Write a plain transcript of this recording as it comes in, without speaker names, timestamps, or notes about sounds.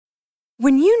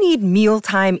When you need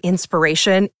mealtime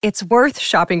inspiration, it's worth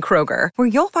shopping Kroger, where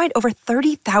you'll find over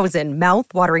 30,000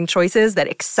 mouth-watering choices that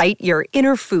excite your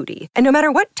inner foodie. And no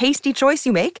matter what tasty choice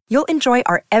you make, you'll enjoy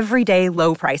our everyday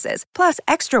low prices, plus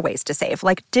extra ways to save,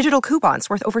 like digital coupons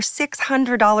worth over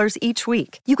 $600 each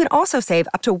week. You can also save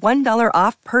up to $1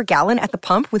 off per gallon at the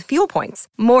pump with fuel points.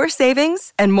 More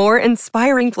savings and more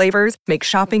inspiring flavors make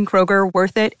shopping Kroger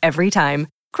worth it every time.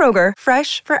 Kroger,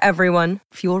 fresh for everyone.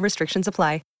 Fuel restrictions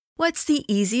apply. What's the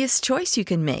easiest choice you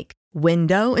can make?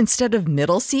 Window instead of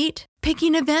middle seat?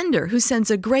 Picking a vendor who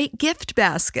sends a great gift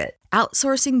basket?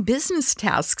 Outsourcing business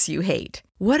tasks you hate?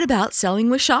 What about selling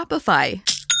with Shopify?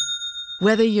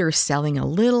 Whether you're selling a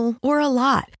little or a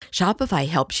lot, Shopify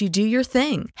helps you do your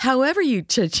thing, however you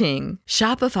cha-ching.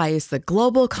 Shopify is the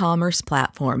global commerce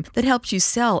platform that helps you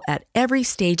sell at every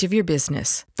stage of your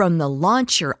business. From the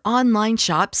launch your online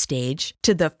shop stage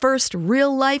to the first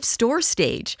real-life store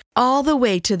stage, all the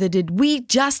way to the did we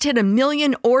just hit a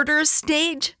million orders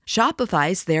stage.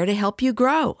 Shopify's there to help you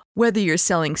grow. Whether you're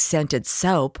selling scented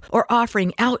soap or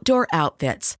offering outdoor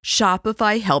outfits,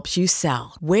 Shopify helps you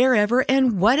sell. Wherever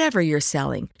and whatever you're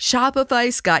selling,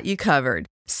 Shopify's got you covered.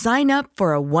 Sign up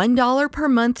for a $1 per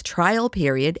month trial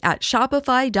period at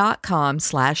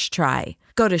shopify.com/try.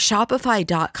 Go to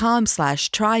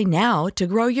shopify.com/try now to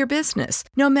grow your business,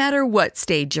 no matter what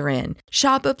stage you're in.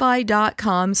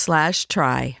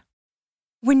 Shopify.com/try.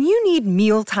 When you need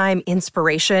mealtime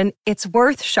inspiration, it's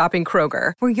worth shopping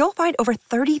Kroger, where you'll find over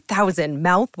 30,000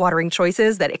 mouth-watering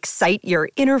choices that excite your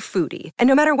inner foodie. And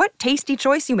no matter what tasty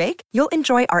choice you make, you'll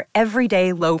enjoy our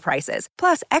everyday low prices,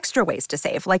 plus extra ways to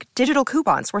save, like digital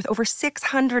coupons worth over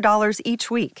 $600 each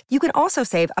week. You can also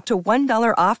save up to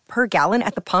 $1 off per gallon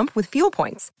at the pump with fuel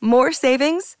points. More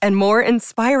savings and more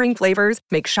inspiring flavors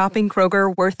make shopping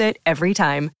Kroger worth it every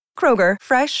time. Kroger,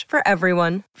 fresh for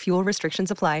everyone. Fuel restrictions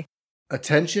apply.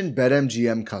 Attention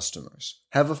BetMGM customers.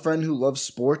 Have a friend who loves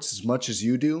sports as much as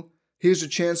you do? Here's a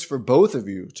chance for both of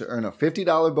you to earn a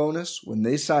 $50 bonus when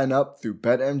they sign up through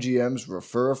BetMGM's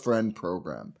Refer a Friend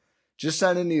program. Just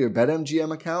sign into your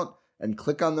BetMGM account and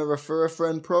click on the Refer a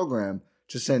Friend program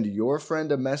to send your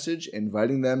friend a message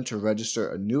inviting them to register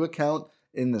a new account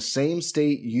in the same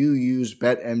state you use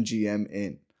BetMGM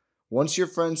in. Once your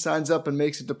friend signs up and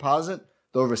makes a deposit,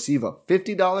 they'll receive a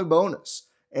 $50 bonus.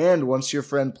 And once your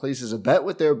friend places a bet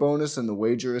with their bonus and the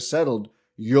wager is settled,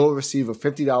 you'll receive a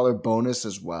 $50 bonus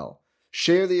as well.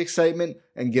 Share the excitement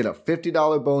and get a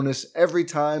 $50 bonus every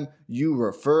time you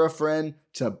refer a friend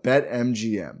to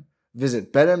BetMGM.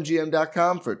 Visit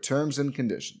BetMGM.com for terms and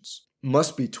conditions.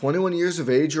 Must be 21 years of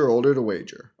age or older to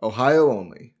wager. Ohio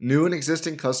only. New and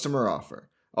existing customer offer.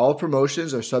 All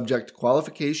promotions are subject to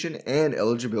qualification and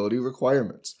eligibility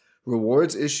requirements.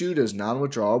 Rewards issued as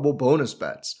non-withdrawable bonus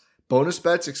bets. Bonus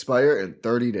bets expire in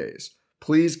 30 days.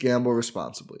 Please gamble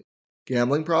responsibly.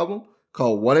 Gambling problem?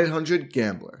 Call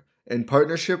 1-800-GAMBLER in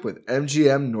partnership with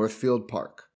MGM Northfield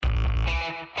Park.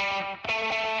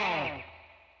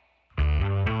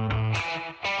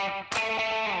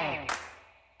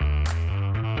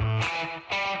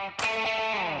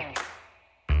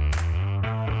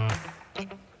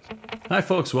 Hi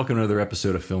folks, welcome to another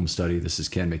episode of Film Study. This is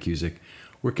Ken McCusick.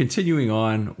 We're continuing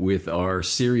on with our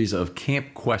series of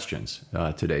camp questions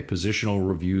today, positional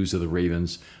reviews of the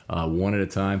Ravens, one at a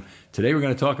time. Today we're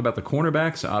going to talk about the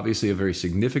cornerbacks, obviously a very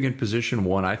significant position,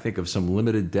 one I think of some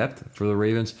limited depth for the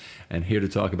Ravens. And here to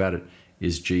talk about it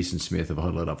is Jason Smith of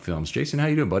Huddle It Up Films. Jason, how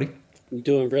you doing, buddy? I'm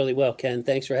doing really well, Ken.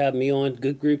 Thanks for having me on.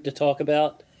 Good group to talk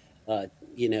about.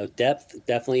 Depth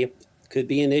definitely could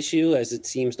be an issue, as it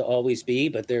seems to always be,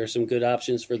 but there are some good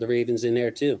options for the Ravens in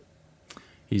there too.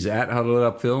 He's at Huddle It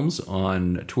Up Films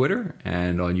on Twitter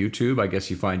and on YouTube. I guess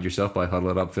you find yourself by Huddle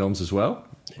It Up Films as well?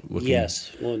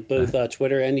 Yes, on both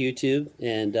Twitter and YouTube.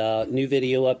 And new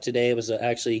video up today. I was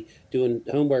actually doing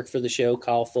homework for the show.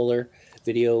 Kyle Fuller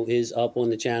video is up on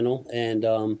the channel. And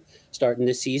starting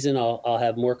this season, I'll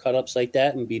have more cut-ups like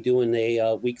that and be doing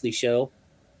a weekly show.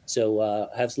 So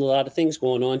have a lot of things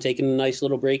going on. Taking a nice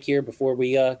little break here before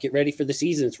we get ready for the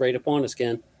season. It's right upon us,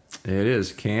 Ken. It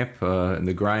is camp, and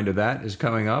the grind of that is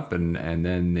coming up, and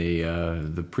then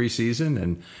the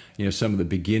preseason, and some of the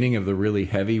beginning of the really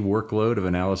heavy workload of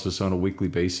analysis on a weekly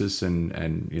basis, and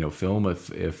film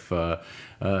if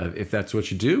that's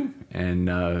what you do, and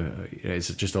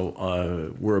it's just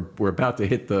we're about to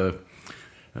hit the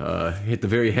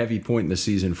very heavy point in the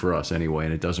season for us anyway,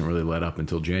 and it doesn't really let up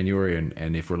until January,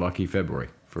 and if we're lucky, February.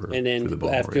 And then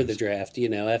after the draft,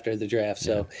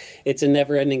 so it's a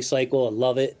never-ending cycle. I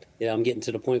love it. I'm getting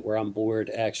to the point where I'm bored.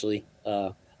 Actually,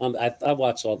 I've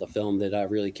watched all the film that I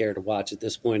really care to watch at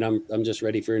this point. I'm just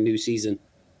ready for a new season.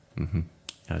 Mm-hmm.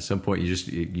 At some point, you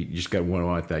just got to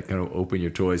want that kind of open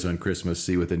your toys on Christmas,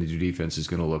 see what the new defense is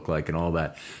going to look like, and all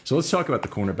that. So let's talk about the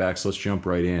cornerbacks. Let's jump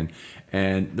right in.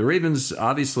 And the Ravens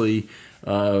obviously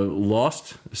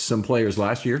lost some players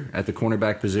last year at the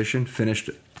cornerback position. Finished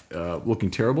looking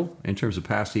terrible in terms of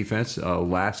pass defense,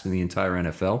 last in the entire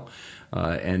NFL.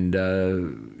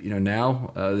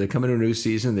 Now they come into a new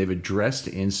season. They've addressed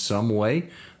in some way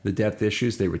the depth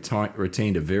issues. They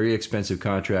retained a very expensive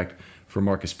contract for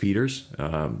Marcus Peters.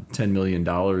 $10 million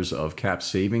of cap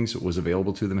savings was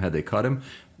available to them had they cut him.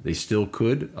 They still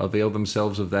could avail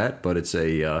themselves of that, but it's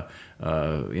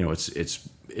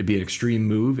it'd be an extreme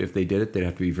move if they did it. They'd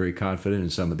have to be very confident in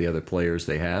some of the other players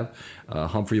they have.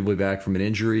 Humphrey will be back from an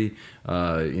injury.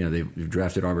 They've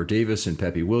drafted Armour Davis and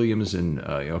Pepe Williams and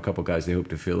a couple guys they hope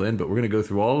to fill in. But we're going to go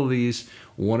through all of these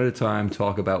one at a time,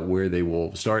 talk about where they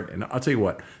will start. And I'll tell you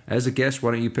what, as a guest,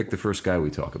 why don't you pick the first guy we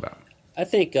talk about? I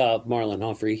think Marlon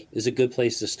Humphrey is a good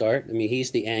place to start. I mean,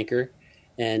 he's the anchor.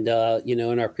 And,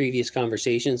 in our previous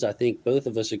conversations, I think both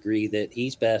of us agree that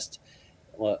he's best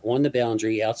on the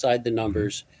boundary, outside the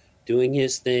numbers, doing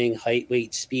his thing, height,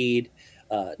 weight, speed.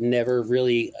 Never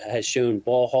really has shown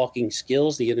ball hawking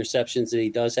skills. The interceptions that he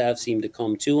does have seem to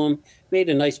come to him. Made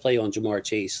a nice play on Jamar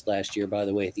Chase last year, by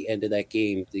the way, at the end of that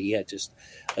game. He had just,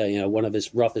 one of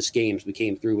his roughest games. We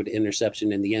came through with an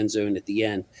interception in the end zone at the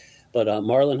end. But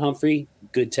Marlon Humphrey,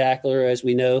 good tackler, as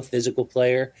we know, physical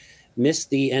player, missed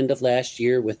the end of last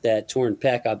year with that torn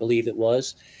pec, I believe it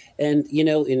was. And,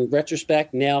 in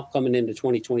retrospect, now coming into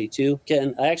 2022,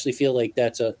 Ken, I actually feel like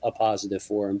that's a positive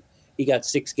for him. He got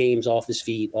 6 games off his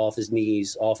feet, off his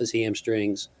knees, off his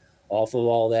hamstrings, off of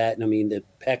all that. And, I mean, the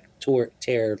pec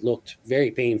tear looked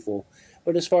very painful.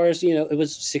 But as far as, it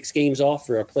was 6 games off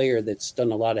for a player that's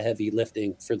done a lot of heavy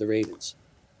lifting for the Ravens.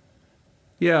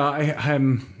 Yeah,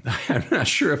 I'm not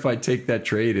sure if I'd take that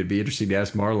trade. It'd be interesting to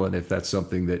ask Marlon if that's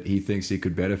something that he thinks he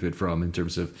could benefit from in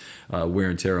terms of wear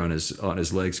and tear on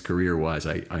his legs career wise.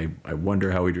 I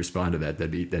wonder how he'd respond to that.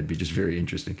 That'd be just very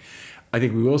interesting. I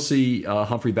think we will see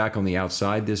Humphrey back on the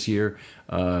outside this year.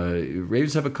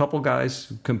 Ravens have a couple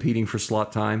guys competing for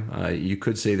slot time. You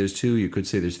could say there's 2. You could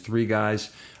say there's 3 guys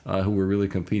who were really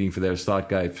competing for their slot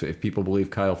guy. If people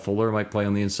believe Kyle Fuller might play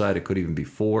on the inside, it could even be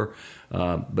 4.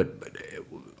 But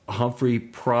Humphrey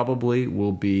probably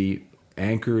will be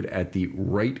anchored at the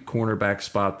right cornerback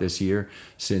spot this year,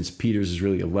 since Peters is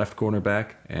really a left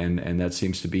cornerback, and that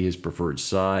seems to be his preferred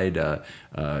side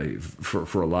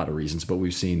for a lot of reasons. But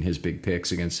we've seen his big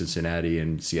picks against Cincinnati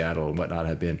and Seattle and whatnot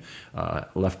have been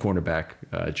left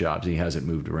cornerback jobs. He hasn't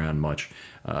moved around much.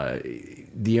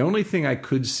 The only thing I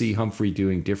could see Humphrey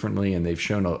doing differently, and they've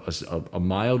shown a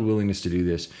mild willingness to do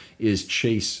this, is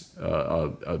chase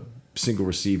a single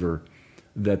receiver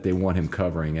that they want him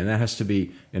covering. And that has to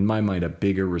be, in my mind, a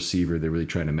bigger receiver they're really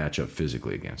trying to match up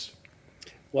physically against.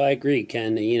 Well, I agree,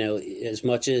 Ken. As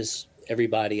much as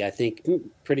everybody, I think,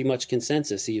 pretty much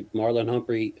consensus, Marlon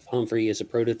Humphrey is a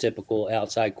prototypical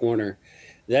outside corner.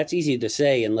 That's easy to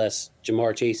say unless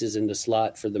Jamar Chase is in the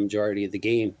slot for the majority of the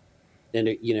game. Then,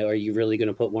 are you really going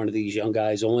to put one of these young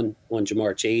guys on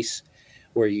Jamar Chase?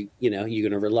 Or you're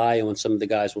going to rely on some of the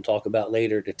guys we'll talk about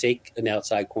later to take an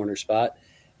outside corner spot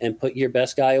and put your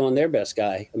best guy on their best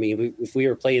guy. I mean, if we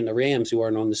were playing the Rams, who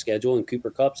aren't on the schedule, and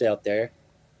Cooper Kupp's out there,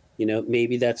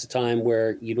 maybe that's a time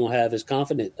where you don't have as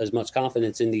much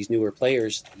confidence in these newer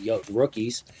players,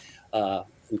 rookies, and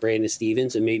Brandon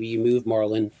Stevens, and maybe you move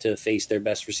Marlon to face their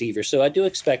best receiver. So I do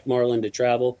expect Marlon to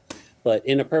travel, but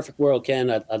in a perfect world, Ken,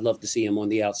 I'd love to see him on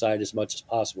the outside as much as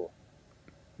possible.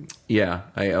 Yeah,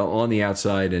 on the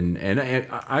outside, and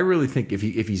I really think if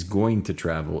he's going to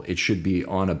travel, it should be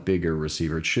on a bigger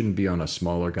receiver. It shouldn't be on a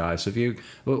smaller guy. So if you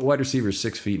wide receiver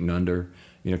 6 feet and under,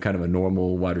 kind of a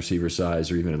normal wide receiver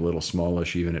size, or even a little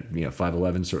smallish, even at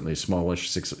 5'11", certainly a smallish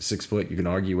 6 foot. You can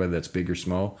argue whether that's big or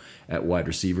small at wide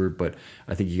receiver, but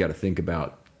I think you got to think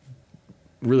about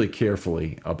really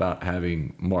carefully about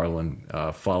having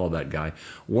Marlon follow that guy.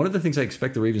 One of the things I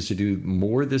expect the Ravens to do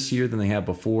more this year than they have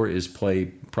before is play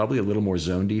probably a little more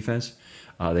zone defense.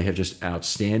 They have just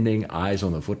outstanding eyes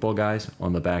on the football guys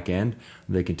on the back end.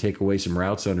 They can take away some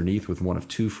routes underneath with one of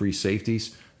 2 free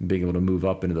safeties, being able to move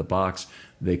up into the box.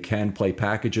 They can play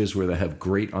packages where they have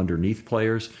great underneath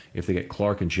players. If they get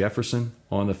Clark and Jefferson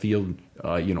on the field,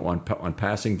 on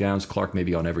passing downs, Clark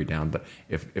maybe on every down, but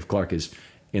if Clark is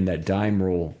in that dime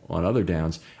role on other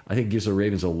downs, I think it gives the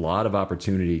Ravens a lot of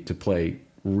opportunity to play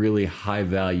really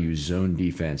high-value zone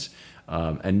defense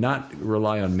and not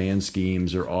rely on man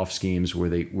schemes or off schemes where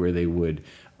they would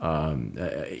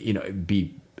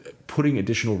be putting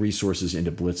additional resources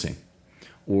into blitzing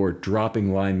or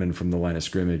dropping linemen from the line of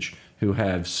scrimmage who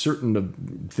have certain of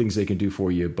things they can do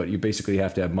for you, but you basically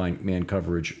have to have man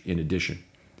coverage in addition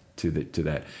to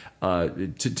that.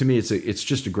 To me, it's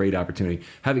just a great opportunity.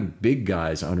 Having big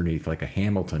guys underneath, like a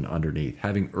Hamilton underneath,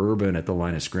 having Urban at the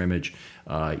line of scrimmage,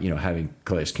 having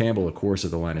Calais Campbell, of course,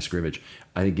 at the line of scrimmage,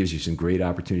 I think gives you some great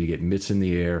opportunity to get mitts in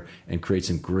the air and create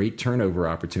some great turnover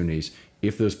opportunities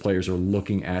if those players are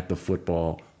looking at the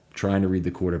football, trying to read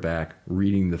the quarterback,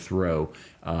 reading the throw.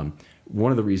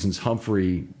 One of the reasons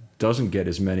Humphrey doesn't get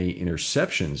as many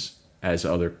interceptions as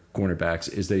other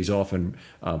cornerbacks is that he's often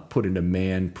put into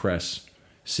man press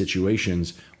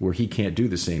situations where he can't do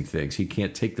the same things. He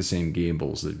can't take the same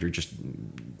gambles.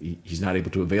 He's not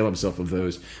able to avail himself of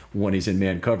those when he's in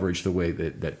man coverage the way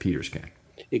that Peters can.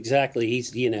 Exactly.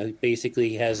 He's,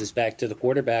 basically has his back to the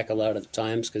quarterback a lot of the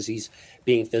times because he's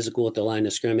being physical at the line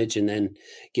of scrimmage and then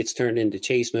gets turned into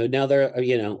chase mode. Now, there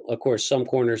are, of course, some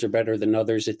corners are better than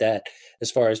others at that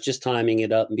as far as just timing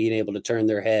it up and being able to turn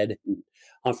their head.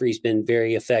 Humphrey's been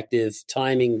very effective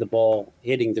timing the ball,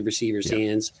 hitting the receiver's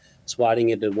hands, swatting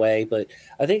it away. But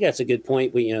I think that's a good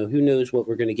point. Who knows what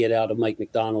we're going to get out of Mike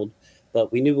Macdonald,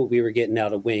 but we knew what we were getting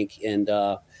out of Wink. And,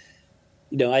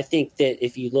 I think that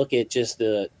if you look at just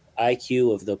the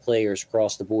IQ of the players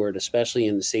across the board, especially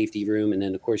in the safety room, and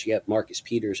then, of course, you got Marcus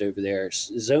Peters over there,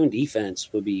 zone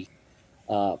defense would be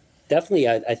definitely,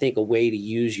 I think, a way to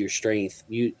use your strength,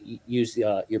 use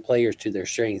your players to their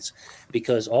strengths,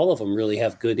 because all of them really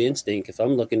have good instinct if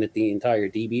I'm looking at the entire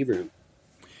DB room.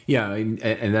 Yeah,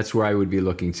 and that's where I would be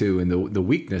looking too. And the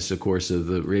weakness, of course, of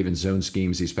the Ravens zone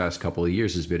schemes these past couple of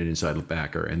years has been an inside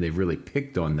backer, and they've really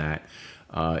picked on that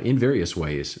in various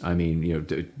ways. I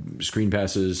mean, screen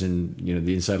passes and,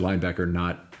 the inside linebacker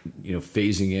not,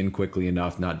 phasing in quickly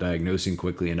enough, not diagnosing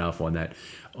quickly enough on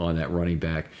that running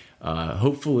back.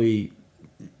 Hopefully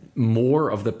more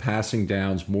of the passing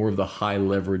downs, more of the high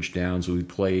leverage downs will be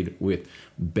played with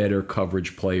better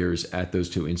coverage players at those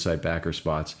two inside backer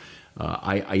spots.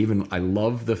 I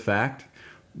love the fact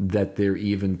that they're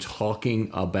even talking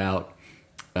about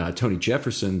Tony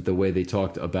Jefferson the way they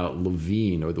talked about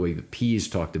Levine, or the way the Peas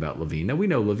talked about Levine. Now, we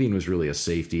know Levine was really a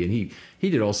safety, and he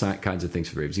did all kinds of things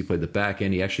for the Ravens. He played the back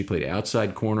end. He actually played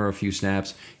outside corner a few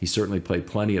snaps. He certainly played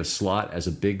plenty of slot as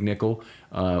a big nickel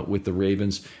with the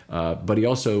Ravens. But he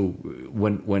also,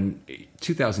 when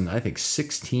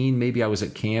 2016, maybe I was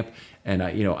at camp, and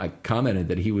I commented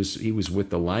that he was with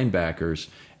the linebackers,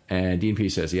 and Dean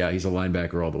Pease says, yeah, he's a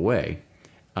linebacker all the way.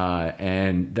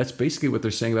 And that's basically what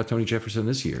they're saying about Tony Jefferson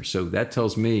this year. So that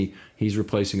tells me he's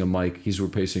replacing a Mike, he's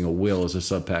replacing a Will as a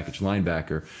sub-package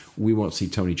linebacker. We won't see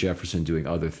Tony Jefferson doing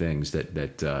other things that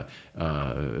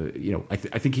I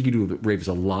think he could do the Ravens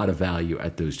a lot of value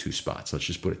at those two spots. Let's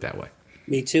just put it that way.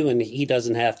 Me too, and he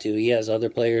doesn't have to. He has other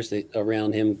players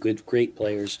around him, great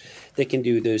players that can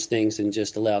do those things and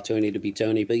just allow Tony to be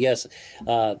Tony. But yes,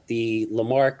 the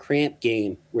Lamar Cramp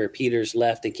game where Peters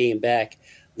left and came back,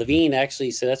 Levine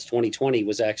actually, so that's 2020,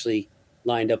 was actually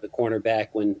lined up at cornerback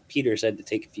when Peters had to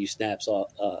take a few snaps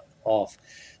off.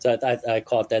 So I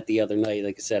caught that the other night.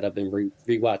 Like I said, I've been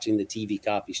rewatching the TV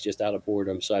copies just out of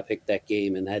boredom, so I picked that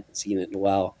game and hadn't seen it in a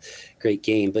while. Great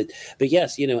game, but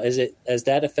yes, as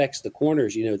that affects the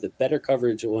corners, the better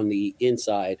coverage on the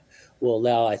inside will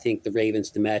allow, I think, the Ravens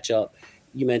to match up.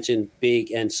 You mentioned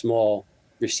big and small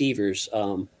receivers.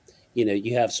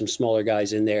 You have some smaller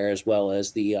guys in there as well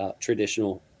as the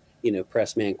traditional,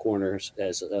 press man corners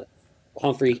as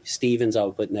Humphrey, Stevens, I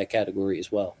would put in that category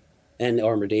as well. And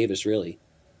Armour Davis, really.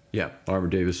 Yeah, Armour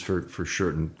Davis for sure,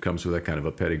 and comes with that kind of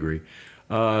a pedigree.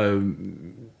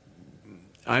 I'm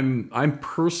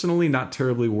personally not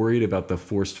terribly worried about the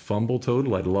forced fumble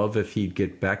total. I'd love if he'd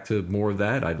get back to more of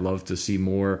that. I'd love to see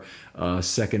more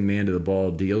second man to the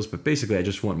ball deals. But basically, I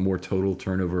just want more total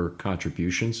turnover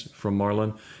contributions from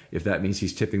Marlon. If that means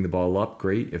he's tipping the ball up,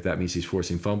 great. If that means he's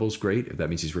forcing fumbles, great. If that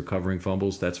means he's recovering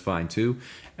fumbles, that's fine too.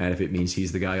 And if it means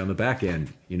he's the guy on the back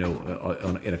end, in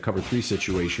a cover 3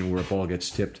 situation where a ball gets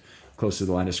tipped close to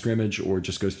the line of scrimmage or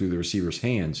just goes through the receiver's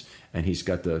hands and he's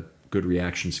got the good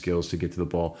reaction skills to get to the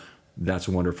ball, that's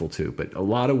wonderful too. But a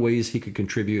lot of ways he could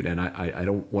contribute, and I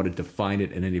don't want to define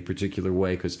it in any particular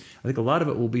way because I think a lot of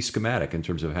it will be schematic in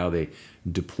terms of how they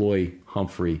deploy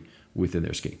Humphrey within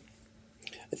their scheme.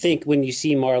 I think when you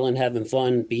see Marlon having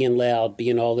fun, being loud,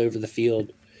 being all over the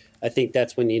field, I think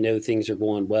that's when things are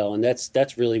going well. And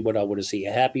that's really what I want to see.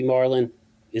 A happy Marlon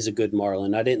is a good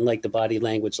Marlon. I didn't like the body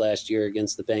language last year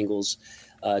against the Bengals.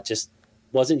 Just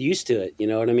wasn't used to it. You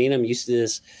know what I mean? I'm used to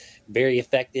this very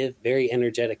effective, very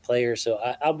energetic player. So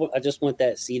I just want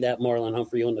to see that Marlon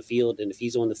Humphrey on the field. And if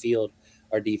he's on the field,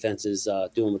 our defense is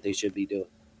doing what they should be doing.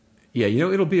 Yeah,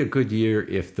 it'll be a good year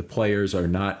if the players are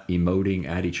not emoting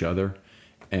at each other.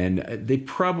 And they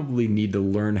probably need to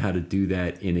learn how to do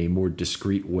that in a more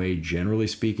discreet way, generally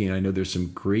speaking. I know there's some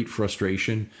great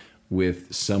frustration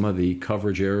with some of the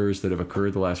coverage errors that have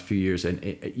occurred the last few years.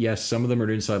 And yes, some of them are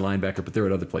at inside linebacker, but they're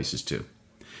at other places too.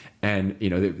 And,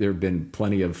 there have been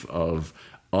plenty of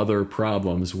other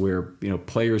problems where,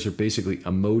 players are basically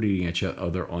emoting at each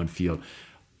other on field.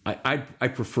 I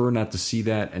prefer not to see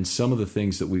that, and some of the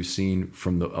things that we've seen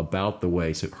about the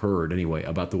way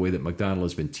that Macdonald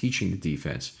has been teaching the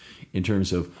defense in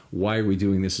terms of why are we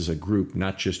doing this as a group,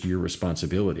 not just your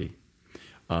responsibility,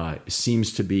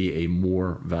 seems to be a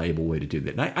more valuable way to do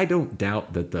that. And I don't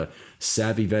doubt that the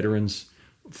savvy veterans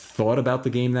thought about the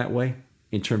game that way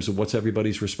in terms of what's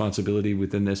everybody's responsibility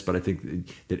within this, but I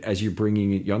think that as you're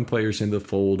bringing young players into the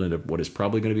fold into what is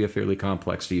probably going to be a fairly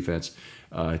complex defense,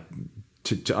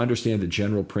 to understand the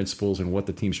general principles and what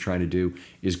the team's trying to do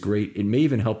is great. It may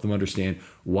even help them understand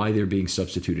why they're being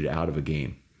substituted out of a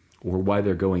game or why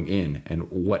they're going in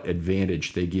and what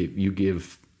advantage you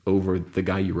give over the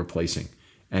guy you're replacing.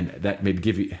 And that may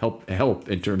give you help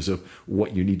in terms of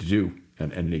what you need to do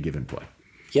in any given play.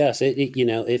 Yes,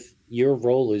 if your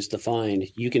role is defined,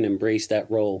 you can embrace that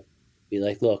role. Be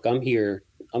like, look, I'm here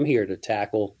to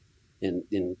tackle and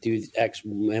do X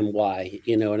and Y,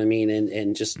 you know what I mean?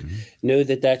 And just know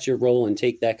that that's your role and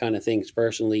take that kind of things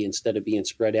personally instead of being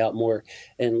spread out more.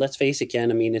 And let's face it, Ken,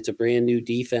 I mean, it's a brand new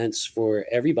defense for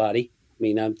everybody. I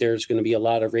mean, there's going to be a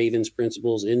lot of Ravens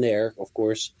principles in there, of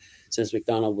course, since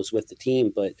Macdonald was with the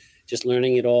team, but just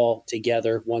learning it all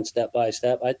together one step by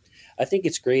step. I think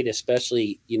it's great,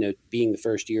 especially, being the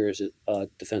first year as a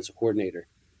defensive coordinator.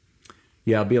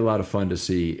 Yeah, it'll be a lot of fun to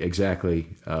see exactly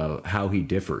how he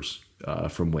differs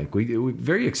from Wink. It was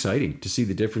very exciting to see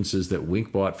the differences that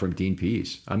Wink bought from Dean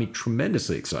Pease. I mean,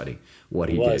 tremendously exciting what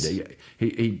he did.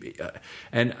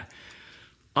 And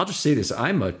I'll just say this: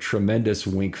 I'm a tremendous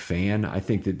Wink fan. I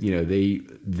think that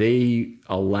they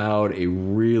allowed a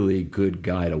really good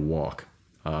guy to walk.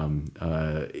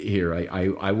 Here,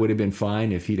 I would have been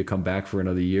fine if he'd have come back for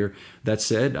another year. That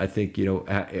said, I think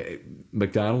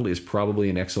Macdonald is probably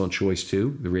an excellent choice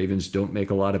too. The Ravens don't make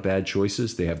a lot of bad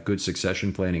choices. They have good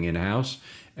succession planning in house,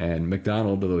 and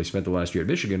Macdonald, although he spent the last year at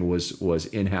Michigan, was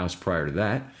in house prior to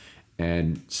that,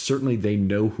 and certainly they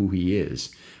know who he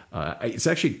is. It's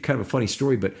actually kind of a funny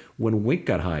story, but when Wink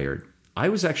got hired, I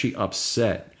was actually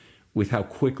upset with how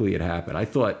quickly it happened. I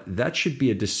thought that should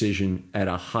be a decision at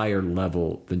a higher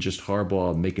level than just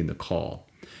Harbaugh making the call.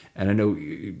 And I know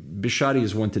Bisciotti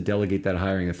is one to delegate that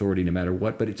hiring authority no matter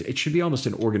what, but it should be almost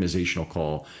an organizational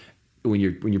call when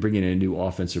you're bringing in a new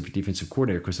offensive or defensive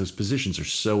coordinator, because those positions are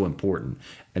so important.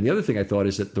 And the other thing I thought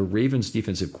is that the Ravens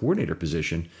defensive coordinator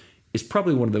position is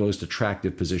probably one of the most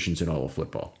attractive positions in all of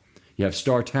football. You have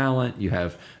star talent, you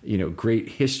have great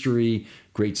history,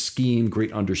 great scheme,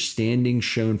 great understanding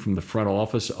shown from the front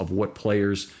office of what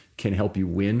players can help you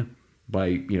win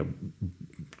by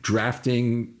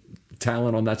drafting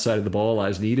talent on that side of the ball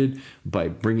as needed, by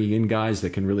bringing in guys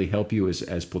that can really help you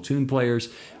as platoon players.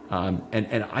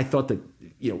 And I thought that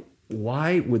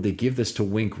why would they give this to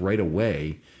Wink right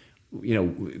away?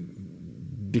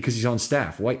 Because he's on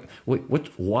staff. Why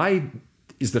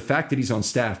is the fact that he's on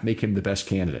staff make him the best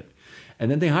candidate? And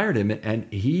then they hired him, and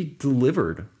he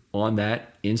delivered on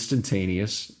that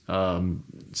instantaneous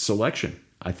selection,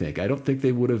 I think. I don't think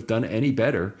they would have done any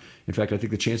better. In fact, I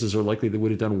think the chances are likely they would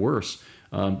have done worse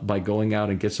by going out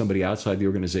and get somebody outside the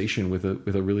organization with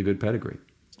a really good pedigree.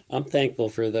 I'm thankful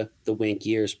for the Wink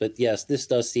years, but yes, this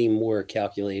does seem more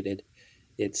calculated.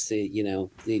 It's,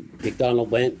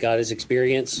 Macdonald got his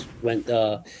experience,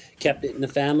 kept it in the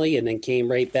family, and then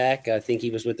came right back. I think he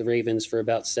was with the Ravens for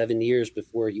about 7 years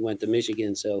before he went to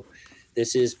Michigan. So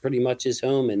this is pretty much his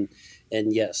home. And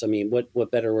yes, I mean,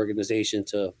 what better organization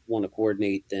to want to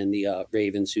coordinate than the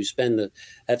Ravens, who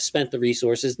have spent the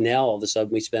resources. Now, all of a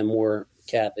sudden, we spend more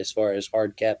cap as far as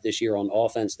hard cap this year on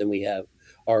offense than we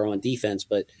are on defense,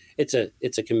 but it's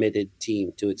a committed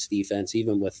team to its defense,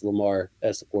 even with Lamar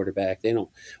as the quarterback.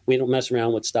 We don't mess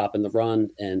around with stopping the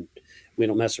run, and we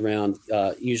don't mess around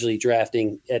usually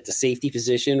drafting at the safety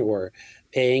position or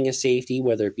paying a safety,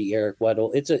 whether it be Eric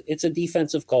Weddle. It's a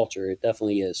defensive culture. It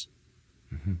definitely is.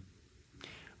 Mm-hmm.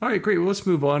 All right, great. Well, let's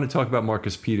move on and talk about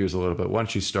Marcus Peters a little bit. Why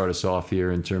don't you start us off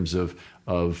here in terms of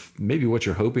maybe what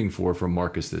you're hoping for from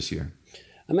Marcus this year?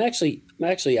 I'm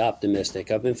actually optimistic.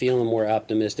 I've been feeling more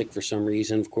optimistic for some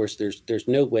reason. Of course, there's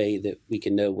no way that we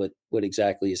can know what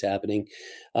exactly is happening.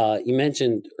 You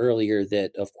mentioned earlier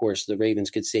that, of course, the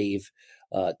Ravens could save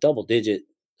double-digit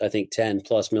I think 10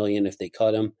 plus million if they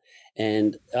cut him.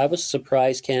 And I was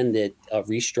surprised, Ken, that a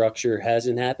restructure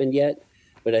hasn't happened yet.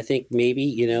 But I think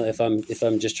maybe, if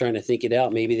I'm just trying to think it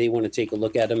out, maybe they want to take a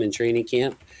look at him in training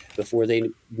camp before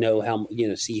they know how,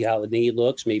 see how the knee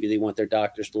looks. Maybe they want their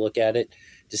doctors to look at it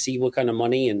to see what kind of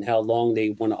money and how long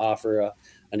they want to offer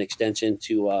an extension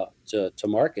to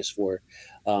Marcus for.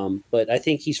 But I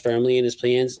think he's firmly in his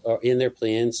plans or in their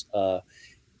plans.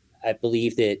 I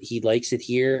believe that he likes it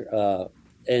here.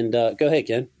 And go ahead,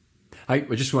 Ken. I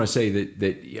just want to say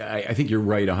that I think you're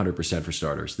right 100% for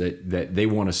starters, that they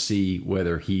want to see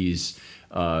whether he's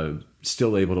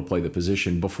still able to play the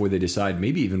position before they decide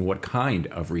maybe even what kind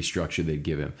of restructure they'd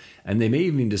give him. And they may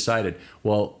even decided,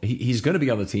 well, he's going to be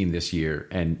on the team this year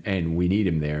and we need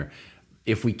him there.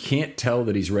 If we can't tell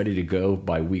that he's ready to go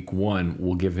by week 1,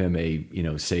 we'll give him a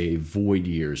void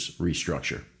years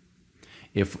restructure.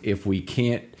 If we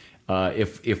can't,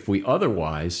 if we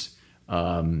otherwise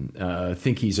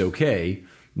think he's okay,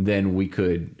 then we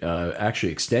could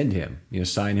actually extend him,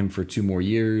 sign him for 2 more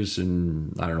years.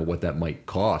 And I don't know what that might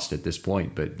cost at this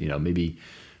point, but maybe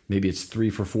it's 3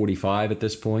 for $45 at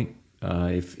this point.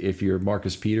 If you're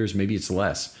Marcus Peters, maybe it's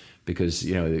less because,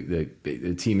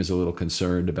 the team is a little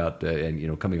concerned about,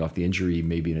 and coming off the injury,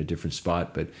 maybe in a different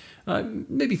spot, but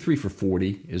maybe 3 for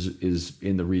 $40 is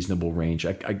in the reasonable range.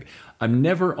 I'm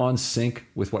never on sync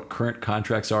with what current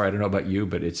contracts are. I don't know about you,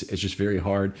 but it's just very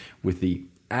hard with the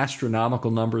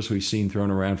astronomical numbers we've seen thrown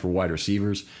around for wide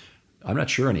receivers. I'm not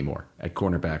sure anymore at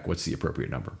cornerback what's the appropriate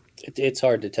number. It's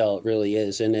hard to tell. It really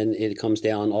is. And then it comes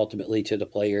down ultimately to the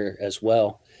player as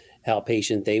well, how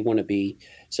patient they want to be.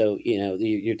 So,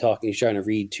 you're trying to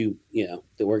read to, the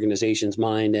organization's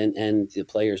mind and the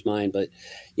player's mind. But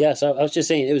yes, I was just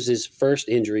saying it was his first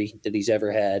injury that he's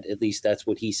ever had. At least that's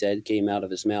what he said came out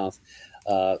of his mouth.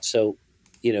 So,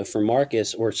 for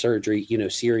Marcus or surgery,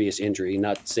 serious injury,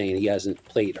 not saying he hasn't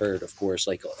played hurt, of course,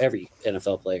 like every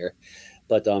NFL player,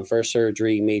 but first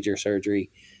surgery, major surgery.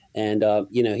 And,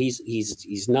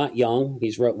 he's not young.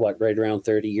 He's right around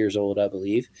 30 years old, I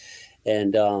believe.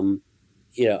 And,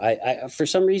 I for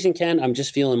some reason, Ken, I'm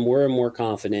just feeling more and more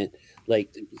confident.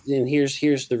 And here's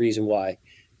the reason why.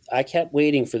 I kept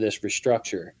waiting for this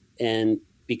restructure, and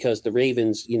because the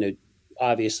Ravens,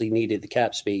 obviously needed the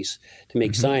cap space to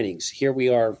make signings. Here we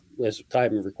are, as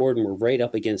time of recording, we're right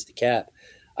up against the cap.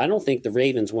 I don't think the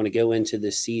Ravens want to go into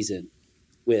this season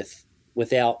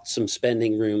without some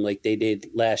spending room like they did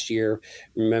last year.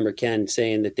 Remember Ken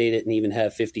saying that they didn't even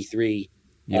have 53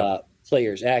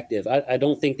 players active. I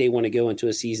don't think they want to go into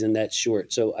a season that's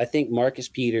short. So I think Marcus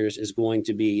Peters is going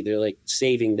to be, they're like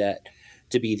saving that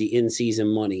to be the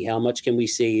in-season money. How much can we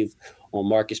save on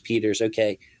Marcus Peters?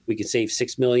 Okay, we can save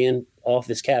 $6 million off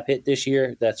this cap hit this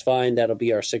year. That's fine. That'll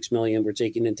be our $6 million we're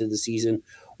taking into the season,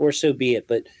 or so be it.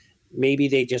 But maybe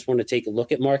they just want to take a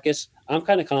look at Marcus. I'm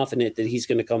kind of confident that he's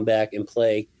going to come back and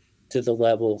play to the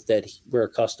level that we're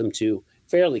accustomed to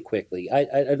fairly quickly.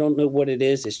 I don't know what it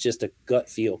is. It's just a gut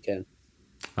feel, Ken.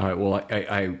 All right. Well,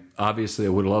 I obviously I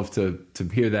would love to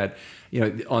hear that.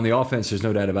 On the offense, there's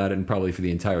no doubt about it, and probably for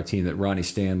the entire team, that Ronnie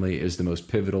Stanley is the most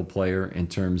pivotal player in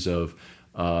terms of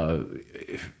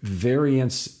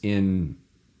variance in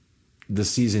the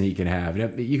season he can have.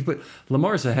 You can put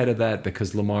Lamar's ahead of that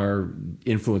because Lamar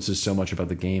influences so much about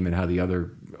the game and how the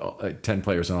other 10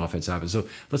 players on offense happen. So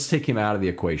let's take him out of the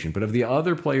equation. But of the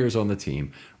other players on the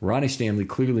team, Ronnie Stanley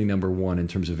clearly number 1 in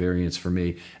terms of variance for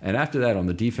me. And after that, on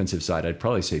the defensive side, I'd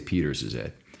probably say Peters is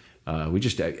it.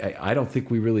 I don't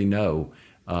think we really know.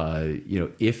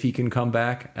 If he can come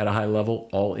back at a high level.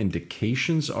 All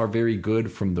indications are very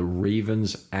good from the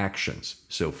Ravens' actions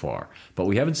so far. But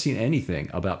we haven't seen anything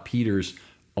about Peters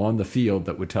on the field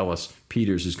that would tell us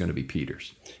Peters is going to be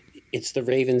Peters. It's the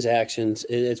Ravens' actions.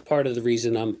 It's part of the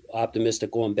reason I'm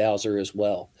optimistic on Bowser as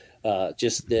well.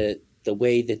 Just the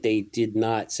way that they did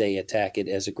not, say, attack it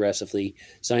as aggressively,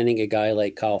 signing a guy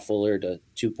like Kyle Fuller to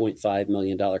 $2.5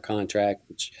 million contract,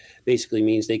 which basically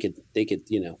means they could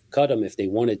cut him if they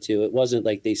wanted to. It wasn't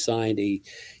like they signed a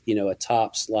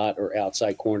top slot or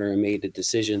outside corner and made a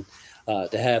decision to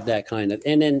have that kind of.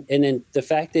 And then the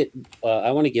fact that I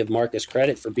want to give Marcus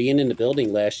credit for being in the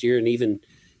building last year and even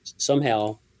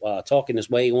somehow talking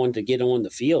his way on to get on the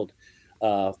field.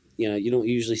 You don't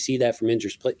usually see that from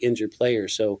injured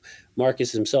players. So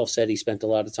Marcus himself said he spent a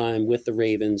lot of time with the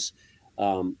Ravens,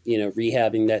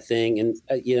 rehabbing that thing. And,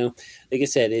 like I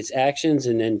said, it's actions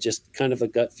and then just kind of a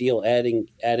gut feel, adding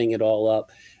it all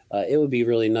up. It would be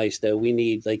really nice, though. We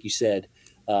need, like you said,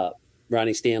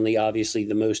 Ronnie Stanley, obviously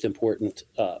the most important.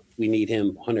 We need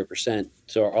him 100%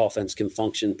 so our offense can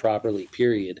function properly,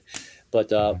 period.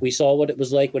 But we saw what it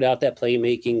was like without that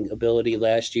playmaking ability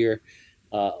last year.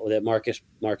 that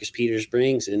Marcus Peters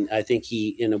brings, and I think he,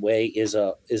 in a way, is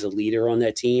a leader on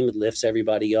that team. It lifts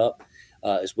everybody up,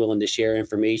 is willing to share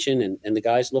information, and the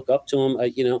guys look up to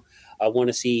him. I want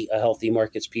to see a healthy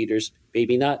Marcus Peters.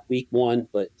 Maybe not week 1,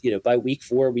 but by week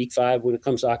 4, week 5, when it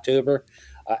comes to October,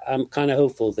 I'm kind of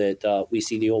hopeful that we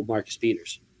see the old Marcus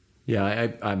Peters.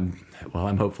 Yeah, I'm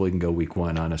hopeful he can go week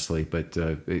 1, honestly. But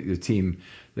the team,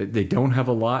 they don't have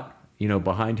a lot,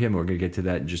 behind him. We're going to get to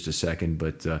that in just a second.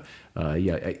 But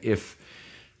if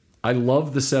I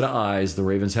love the set of eyes the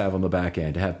Ravens have on the back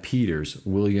end to have Peters,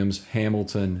 Williams,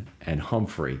 Hamilton, and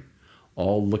Humphrey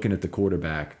all looking at the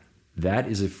quarterback. That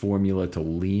is a formula to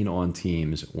lean on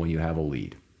teams when you have a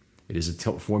lead. It is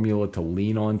a formula to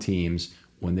lean on teams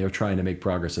when they're trying to make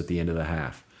progress at the end of the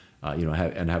half.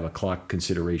 Have a clock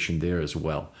consideration there as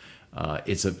well.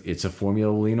 It's a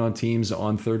formula to lean on teams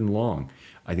on 3rd and long.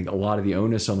 I think a lot of the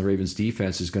onus on the Ravens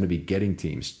defense is going to be getting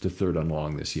teams to 3rd and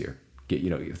long this year. Get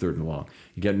 3rd and long.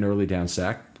 You get an early down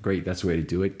sack, great. That's the way to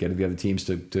do it. Get the other teams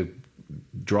to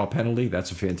draw a penalty.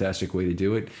 That's a fantastic way to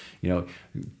do it.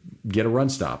 Get a run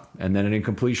stop and then an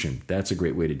incompletion. That's a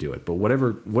great way to do it. But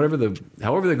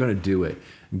however they're going to do it,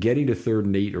 getting to 3rd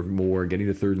and 8 or more, getting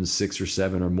to 3rd and 6 or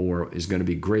 7 or more is going to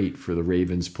be great for the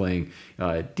Ravens playing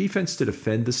defense to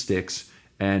defend the sticks,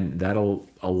 and that'll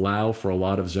allow for a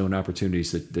lot of zone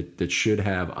opportunities that should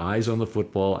have eyes on the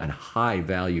football and high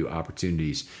value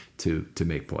opportunities to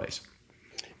make plays.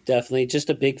 Definitely.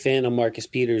 Just a big fan of Marcus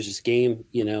Peters' game.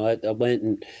 I went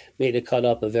and made a cut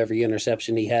up of every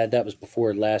interception he had. That was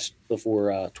before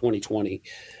 2020.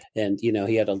 And,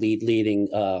 he had a leading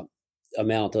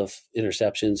amount of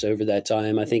interceptions over that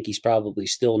time. I think he's probably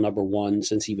still number 1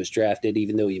 since he was drafted,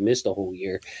 even though he missed a whole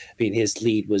year. I mean, his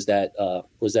lead was that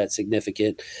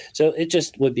significant. So it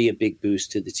just would be a big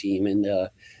boost to the team. And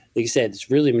like I said,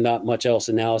 it's really not much else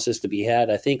analysis to be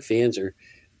had. I think fans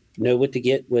know what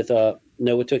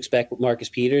to expect with Marcus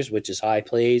Peters, which is high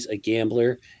plays, a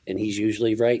gambler, and he's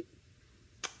usually right.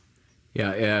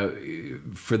 Yeah.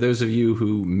 For those of you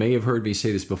who may have heard me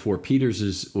say this before,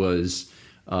 Peters was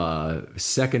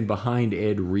second behind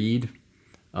Ed Reed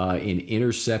in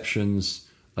interceptions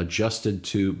adjusted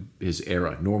to his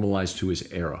era, normalized to his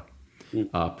era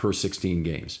per 16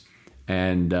 games.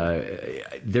 And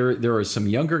there are some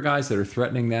younger guys that are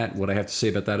threatening that. What I have to say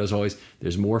about that, as always,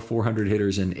 there's more 400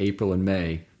 hitters in April and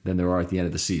May than there are at the end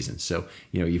of the season. So,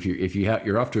 if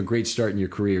you're off to a great start in your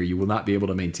career, you will not be able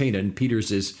to maintain it. And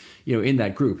Peters is, in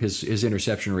that group. His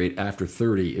interception rate after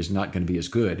 30 is not going to be as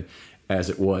good as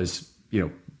it was,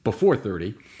 before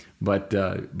 30. But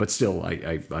still,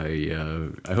 I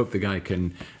hope the guy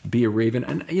can be a Raven.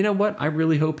 And you know what? I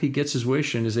really hope he gets his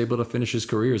wish and is able to finish his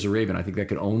career as a Raven. I think that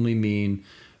could only mean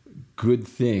good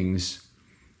things,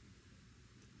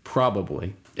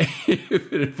 probably,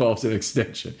 if it involves an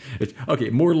extension.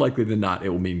 More likely than not, it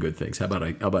will mean good things. How about I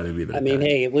leave it at that?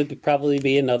 Hey, it would probably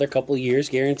be another couple of years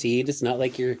guaranteed. It's not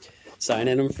like you're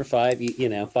signing him for 5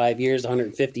 years,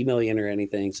 $150 million or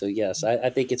anything. So yes,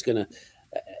 I think it's going to.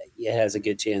 It has a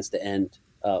good chance to end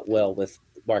well with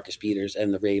Marcus Peters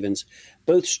and the Ravens,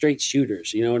 both straight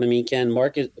shooters. You know what I mean, Ken?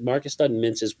 Marcus doesn't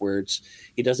mince his words.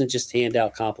 He doesn't just hand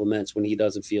out compliments when he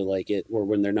doesn't feel like it or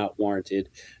when they're not warranted.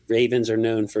 Ravens are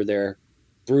known for their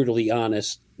brutally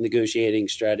honest negotiating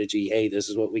strategy. Hey, this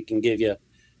is what we can give you.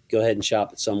 Go ahead and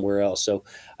shop it somewhere else. So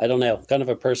I don't know, kind of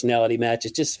a personality match.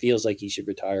 It just feels like he should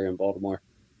retire in Baltimore.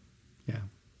 Yeah.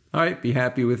 All right, be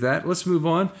happy with that. Let's move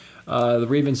on. The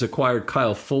Ravens acquired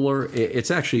Kyle Fuller.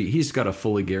 He's got a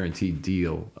fully guaranteed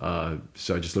deal.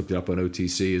 So I just looked it up on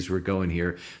OTC as we're going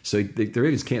here. So the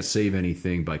Ravens can't save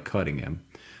anything by cutting him.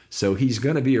 So he's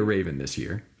going to be a Raven this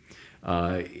year.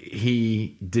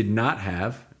 He did not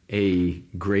have a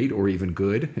great or even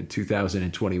good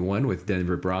 2021 with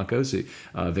Denver Broncos. Vic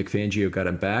Fangio got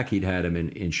him back. He'd had him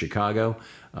in Chicago.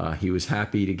 He was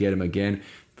happy to get him again.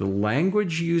 The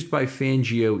language used by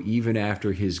Fangio, even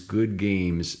after his good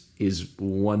games, is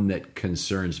one that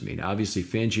concerns me. Now, obviously,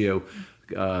 Fangio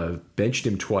benched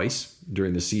him twice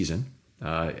during the season.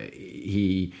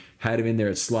 He had him in there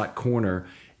at slot corner,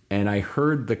 and I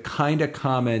heard the kind of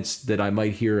comments that I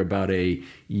might hear about a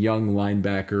young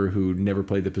linebacker who never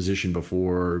played the position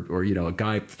before, or a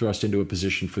guy thrust into a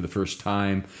position for the first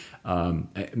time,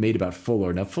 made about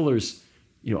Fuller. Now, Fuller's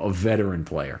a veteran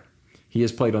player. He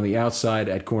has played on the outside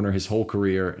at corner his whole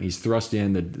career. He's thrust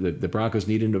in. The Broncos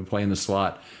needed him to play in the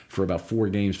slot for about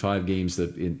 5 games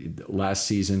last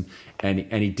season,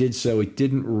 and he did so. He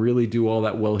didn't really do all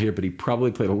that well here, but he probably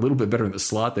played a little bit better in the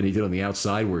slot than he did on the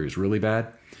outside, where he was really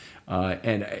bad.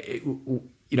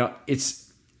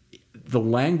 It's the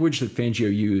language that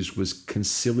Fangio used was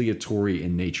conciliatory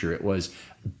in nature. It was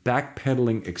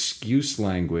backpedaling excuse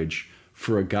language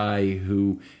for a guy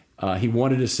who he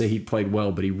wanted to say he played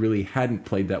well, but he really hadn't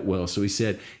played that well. So he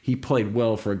said he played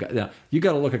well for a guy. Now, you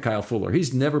got to look at Kyle Fuller.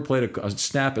 He's never played a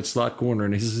snap at slot corner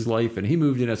in his life, and he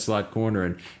moved in at slot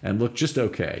corner and looked just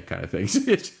okay, kind of thing.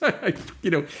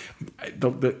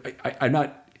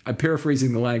 I'm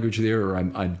paraphrasing the language there, or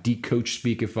I'm de-coach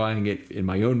speakifying it in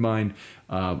my own mind,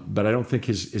 but I don't think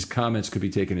his comments could be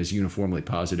taken as uniformly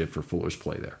positive for Fuller's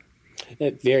play there.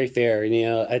 Very fair. And,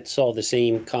 I saw the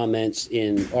same comments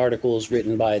in articles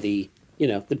written by the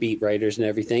beat writers and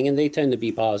everything, and they tend to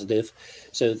be positive.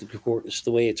 So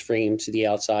the way it's framed to the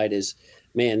outside is,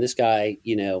 man, this guy,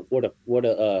 what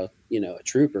a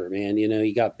trooper, man.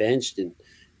 He got benched and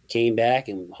came back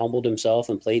and humbled himself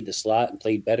and played the slot and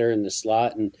played better in the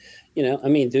slot. And,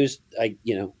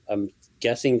 I'm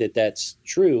guessing that that's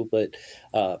true, but,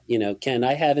 Ken,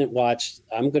 I haven't watched.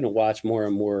 I'm going to watch more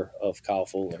and more of Kyle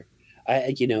Fuller.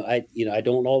 I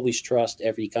don't always trust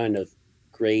every kind of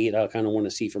grade. I kind of want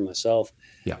to see for myself.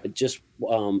 Yeah. But just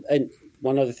and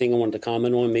one other thing I wanted to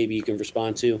comment on, maybe you can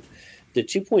respond to, the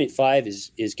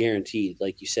 2.5 is guaranteed,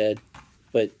 like you said.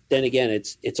 But then again,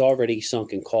 it's already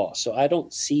sunken cost. So I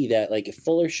don't see that. Like if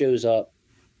Fuller shows up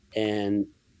and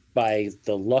by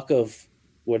the luck of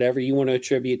whatever you want to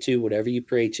attribute to, whatever you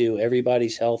pray to,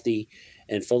 everybody's healthy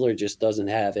and Fuller just doesn't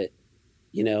have it,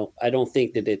 I don't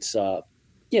think that it's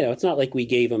it's not like we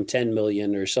gave him 10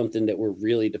 million or something that we're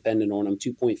really dependent on him.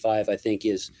 2.5, I think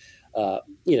is,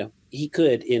 he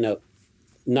could, in a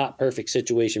not perfect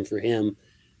situation for him,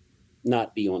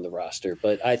 not be on the roster,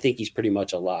 but I think he's pretty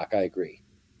much a lock. I agree.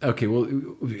 Okay, well,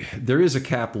 there is a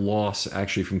cap loss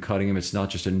actually from cutting him. It's not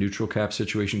just a neutral cap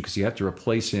situation because you have to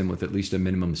replace him with at least a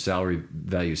minimum salary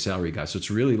guy. So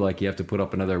it's really like you have to put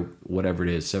up another whatever it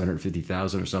is,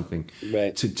 750,000 or something,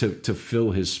 right, to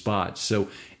fill his spot. So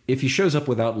if he shows up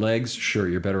without legs, sure,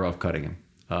 you're better off cutting him.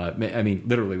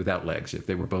 Literally without legs. If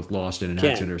they were both lost in an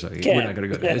accident or something, we're not going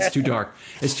to go there. It's too dark.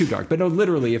 It's too dark. But no,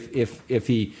 literally, if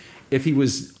he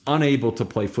was unable to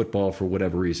play football for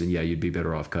whatever reason, yeah, you'd be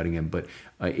better off cutting him. But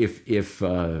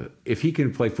if he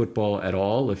can play football at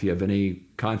all, if you have any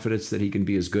confidence that he can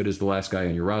be as good as the last guy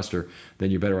on your roster,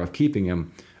 then you're better off keeping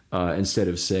him instead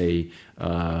of say,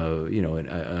 one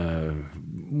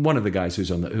of the guys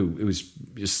who was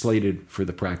slated for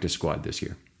the practice squad this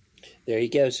year. There you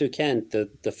go. So Ken,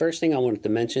 the first thing I wanted to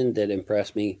mention that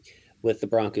impressed me with the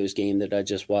Broncos game that I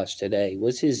just watched today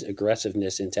was his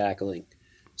aggressiveness in tackling.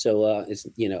 So it's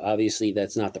obviously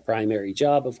that's not the primary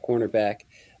job of cornerback,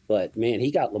 but man,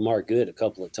 he got Lamar good a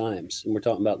couple of times. And we're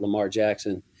talking about Lamar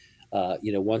Jackson.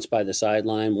 Once by the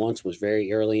sideline, once was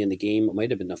very early in the game. It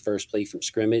might have been the first play from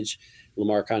scrimmage.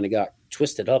 Lamar kind of got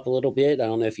twisted up a little bit. I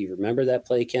don't know if you remember that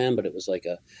play, Ken, but it was like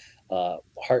a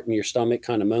heart in your stomach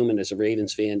kind of moment as a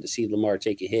Ravens fan to see Lamar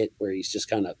take a hit where he's just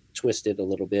kind of twisted a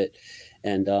little bit.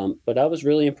 And but I was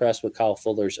really impressed with Kyle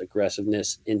Fuller's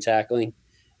aggressiveness in tackling.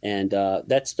 And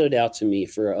that stood out to me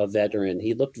for a veteran.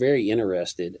 He looked very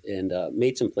interested and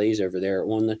made some plays over there.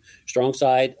 On the strong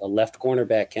side, a left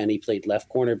cornerback, Ken. He played left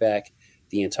cornerback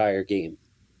the entire game.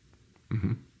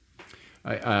 Mm-hmm.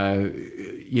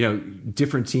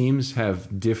 Different teams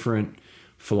have different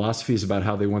philosophies about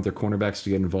how they want their cornerbacks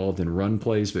to get involved in run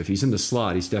plays. But if he's in the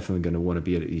slot, he's definitely going to want to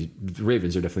be the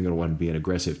Ravens are definitely going to want to be an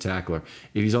aggressive tackler.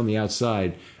 If he's on the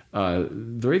outside,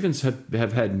 the Ravens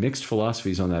have had mixed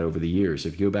philosophies on that over the years.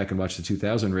 If you go back and watch the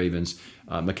 2000 Ravens,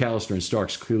 McAllister and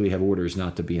Starks clearly have orders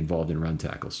not to be involved in run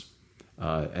tackles.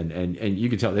 And you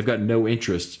can tell they've got no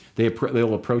interest.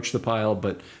 They'll approach the pile,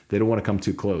 but they don't want to come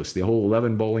too close. The whole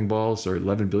 11 bowling balls or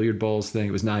 11 billiard balls thing,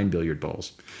 it was 9 billiard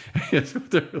balls. That's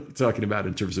what they're really talking about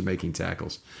in terms of making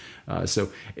tackles. So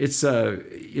it's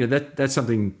that's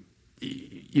something.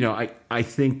 I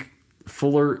think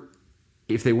Fuller,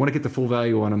 if they want to get the full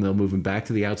value on him, they'll move him back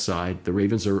to the outside. The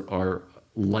Ravens are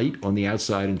light on the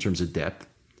outside in terms of depth.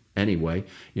 Anyway,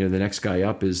 the next guy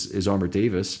up is Armour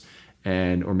Davis.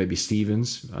 Or maybe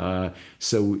Stevens.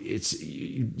 So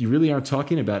you really aren't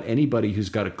talking about anybody who's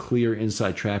got a clear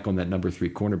inside track on that number 3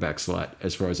 cornerback slot,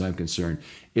 as far as I'm concerned.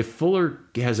 If Fuller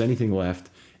has anything left,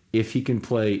 if he can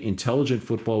play intelligent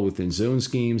football within zone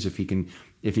schemes, if he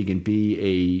can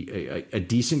be a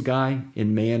decent guy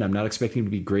in man, I'm not expecting him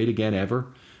to be great again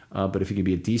ever, but if he can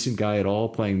be a decent guy at all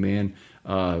playing man,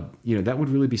 that would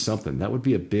really be something. That would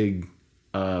be a big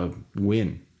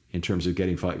win in terms of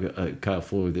getting Kyle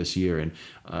Fuller this year. And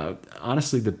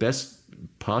honestly, the best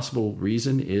possible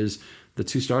reason is the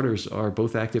 2 starters are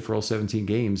both active for all 17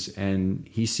 games, and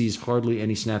he sees hardly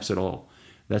any snaps at all.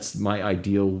 That's my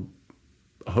ideal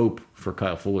hope for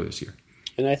Kyle Fuller this year.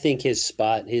 And I think his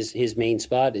spot, his main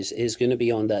spot is going to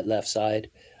be on that left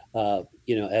side,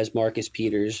 as Marcus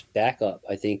Peters backup.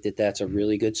 I think that's a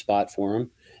really good spot for him.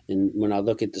 And when I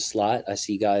look at the slot, I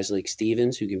see guys like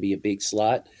Stevens who can be a big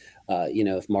slot.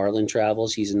 If Marlon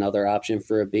travels, he's another option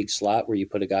for a big slot where you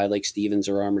put a guy like Stevens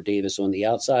or Armour Davis on the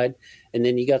outside. And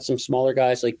then you got some smaller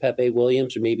guys like Pepe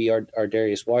Williams or maybe our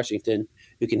Darius Washington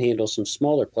who can handle some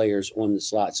smaller players on the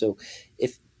slot. So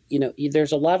if,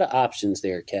 there's a lot of options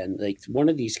there, Ken. Like one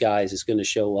of these guys is going to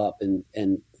show up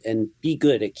and be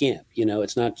good at camp.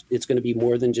 It's going to be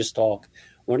more than just talk.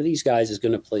 One of these guys is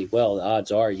going to play well. The odds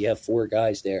are you have 4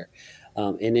 guys there.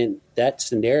 And in that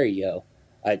scenario,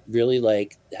 I'd really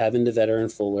like having the veteran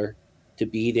Fuller to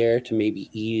be there to maybe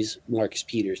ease Marcus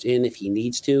Peters in if he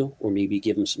needs to, or maybe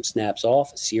give him some snaps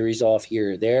off, a series off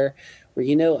here or there.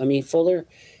 Where, Fuller,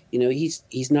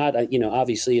 he's not,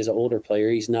 obviously as an older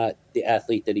player, he's not the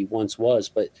athlete that he once was,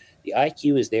 but the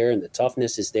IQ is there and the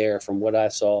toughness is there from what I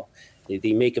saw. Did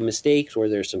he make a mistake or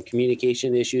there's some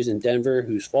communication issues in Denver?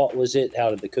 Whose fault was it?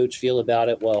 How did the coach feel about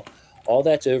it? Well, all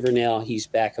that's over now. He's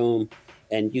back home.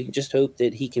 And you can just hope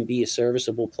that he can be a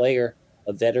serviceable player,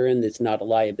 a veteran that's not a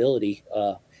liability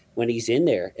when he's in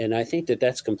there. And I think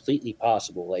that's completely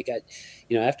possible. Like,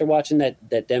 after watching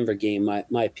that Denver game,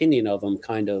 my opinion of him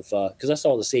kind of, because I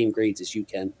saw the same grades as you,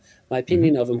 Ken, my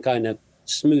opinion of him kind of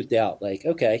smoothed out. Like,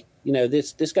 okay,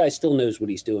 this guy still knows what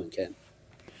he's doing, Ken.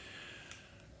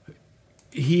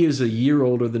 He is a year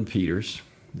older than Peters.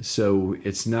 So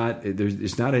it's not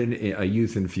a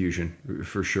youth infusion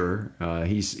for sure.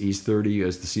 He's 30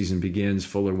 as the season begins.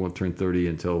 Fuller won't turn 30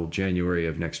 until January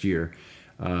of next year.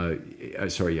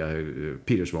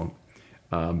 Peters won't.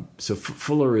 So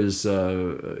Fuller is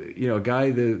a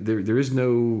guy that there is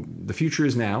no, the future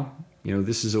is now.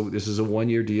 This is a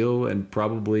 1-year deal, and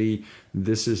probably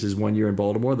this is his 1 year in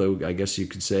Baltimore. Though I guess you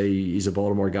could say he's a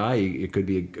Baltimore guy. It could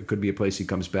be a place he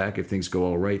comes back if things go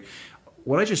all right.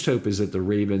 What I just hope is that the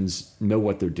Ravens know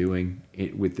what they're doing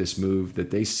with this move, that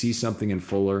they see something in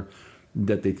Fuller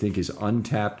that they think is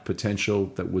untapped potential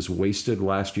that was wasted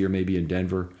last year, maybe in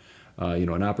Denver.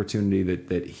 An opportunity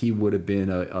that he would have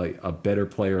been a better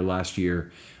player last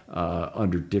year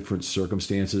under different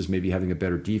circumstances, maybe having a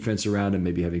better defense around him,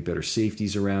 maybe having better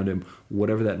safeties around him,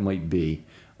 whatever that might be,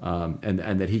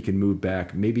 and that he can move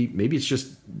back. Maybe it's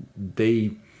just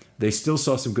they still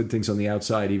saw some good things on the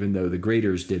outside, even though the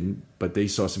graders didn't, but they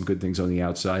saw some good things on the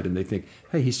outside, and they think,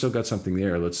 hey, he's still got something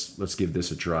there. Let's give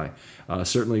this a try.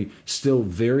 Certainly still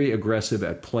very aggressive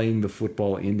at playing the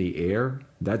football in the air.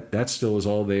 That still is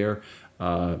all there. There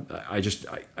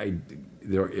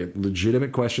are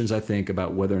legitimate questions, I think,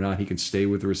 about whether or not he can stay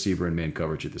with the receiver in man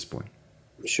coverage at this point.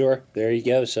 Sure. There you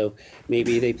go. So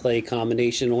maybe they play a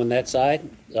combination on that side,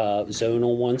 zone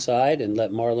on one side, and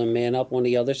let Marlon man up on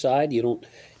the other side. You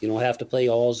don't have to play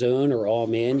all zone or all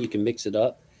man. You can mix it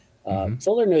up.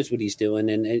 Fuller knows what he's doing,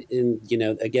 and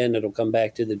again, it'll come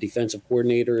back to the defensive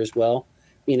coordinator as well,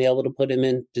 being able to put him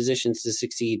in positions to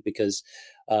succeed, because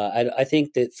I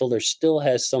think that Fuller still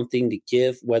has something to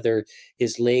give, whether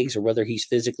his legs or whether he's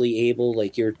physically able,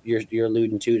 like you're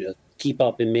alluding to keep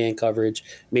up in man coverage.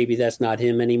 Maybe that's not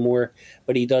him anymore,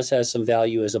 but he does have some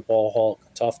value as a ball hawk,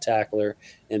 tough tackler,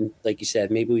 and like you said,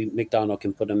 maybe McDonald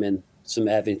can put him in some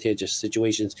advantageous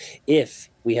situations if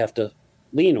we have to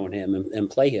lean on him and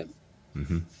play him.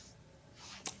 Mm-hmm.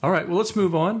 All right, well, let's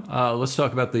move on. Let's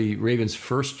talk about the Ravens'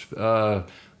 first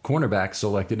cornerback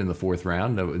selected in the 4th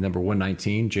round, number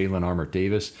 119, Jalen Armour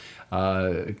Davis.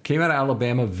 Came out of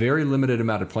Alabama, very limited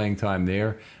amount of playing time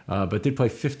there, but did play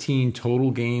 15 total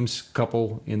games,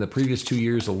 couple in the previous 2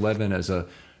 years, 11 as a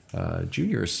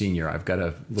junior or senior. I've got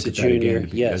to look at that again.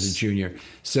 Yes. As a junior.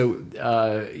 So,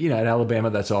 at Alabama,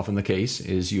 that's often the case,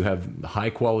 is you have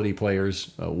high-quality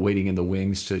players waiting in the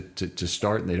wings to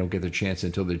start, and they don't get their chance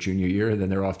until their junior year, and then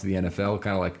they're off to the NFL,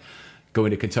 kind of like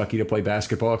going to Kentucky to play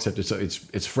basketball, except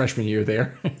it's freshman year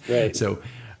there. Right. So,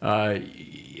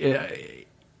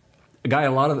 a guy,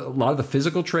 a lot of the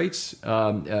physical traits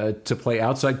to play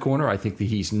outside corner. I think that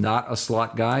he's not a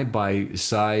slot guy by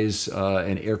size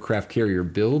and aircraft carrier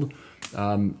build.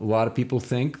 A lot of people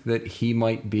think that he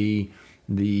might be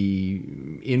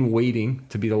in waiting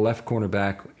to be the left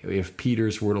cornerback if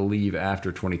Peters were to leave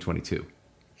after 2022.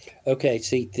 Okay,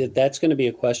 see, that's going to be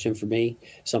a question for me,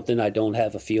 something I don't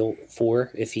have a feel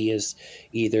for, if he is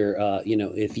either,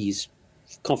 if he's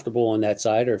comfortable on that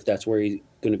side or if that's where he's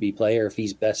going to be play, or if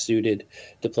he's best suited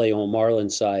to play on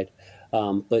Marlon's side.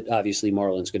 But obviously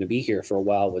Marlon's going to be here for a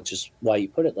while, which is why you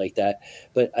put it like that.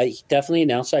 But definitely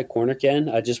an outside corner, Ken.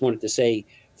 I just wanted to say,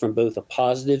 from both a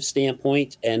positive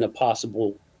standpoint and a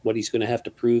possible what he's going to have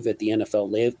to prove at the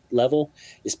NFL level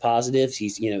is positive.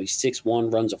 He's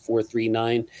 6'1", runs a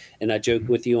 4.39, and I joked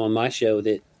with you on my show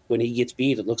that when he gets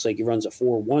beat, it looks like he runs a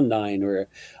 4.19 or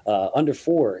under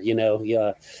 4.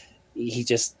 He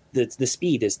just the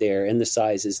speed is there and the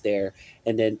size is there.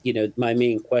 And then my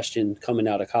main question coming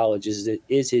out of college is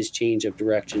his change of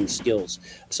direction skills.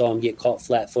 I saw him get caught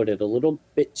flat-footed a little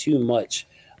bit too much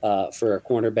for a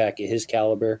cornerback at his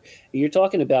caliber. You're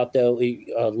talking about, though,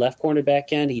 left cornerback,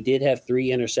 Ken, he did have 3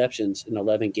 interceptions in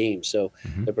 11 games. So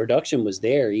the production was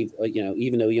there,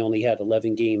 even though he only had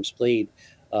 11 games played,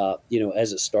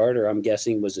 as a starter. I'm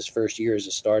guessing was his first year as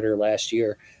a starter last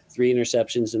year. 3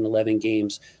 interceptions in 11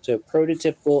 games. So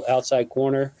prototypical outside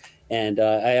corner. And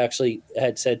I actually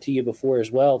had said to you before as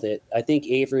well that I think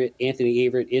Anthony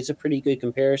Averett is a pretty good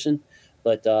comparison.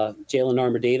 But Jalen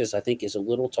Armour-Davis, I think, is a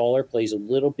little taller, plays a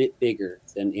little bit bigger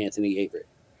than Anthony Averett.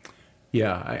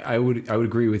 Yeah, I would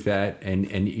agree with that.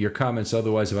 And your comments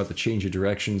otherwise about the change of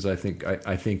directions, I think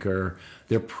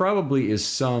there probably is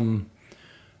some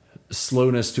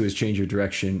slowness to his change of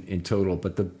direction in total.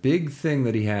 But the big thing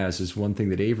that he has is one thing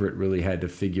that Averett really had to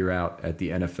figure out at the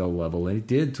NFL level, and he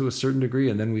did to a certain degree.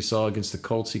 And then we saw against the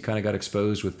Colts, he kind of got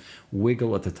exposed with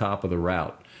wiggle at the top of the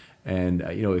route. And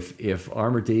if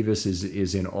Armour-Davis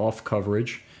is in off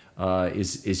coverage,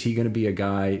 is he going to be a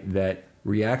guy that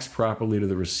reacts properly to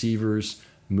the receiver's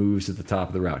moves at the top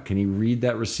of the route? Can he read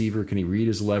that receiver? Can he read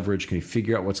his leverage? Can he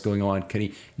figure out what's going on? Can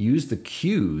he use the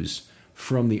cues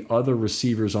from the other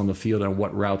receivers on the field and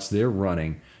what routes they're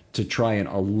running to try and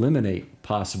eliminate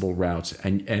possible routes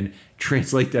and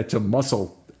translate that to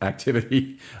muscle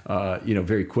activity,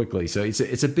 very quickly. So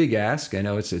it's a big ask. I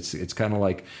know it's kind of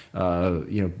like,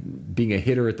 being a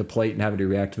hitter at the plate and having to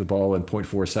react to the ball in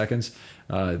 0.4 seconds.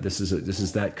 This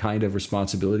is that kind of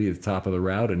responsibility at the top of the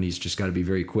route, and he's just got to be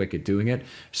very quick at doing it.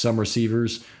 Some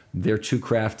receivers, they're too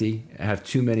crafty, have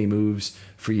too many moves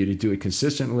for you to do it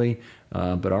consistently.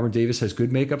 But Armour-Davis has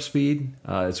good makeup speed.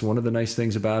 It's one of the nice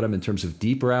things about him in terms of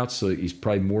deep routes. So he's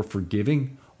probably more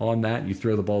forgiving on that. You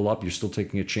throw the ball up, you're still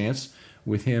taking a chance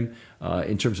with him.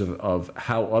 In terms of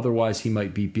how otherwise he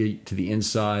might be beat to the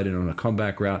inside and on a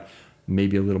comeback route,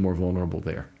 maybe a little more vulnerable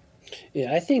there.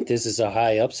 Yeah, I think this is a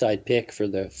high upside pick for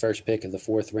the first pick of the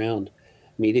 4th round.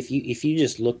 I mean, if you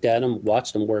just looked at him,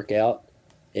 watched him work out,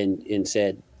 and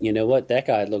said, you know what, that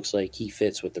guy looks like he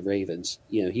fits with the Ravens.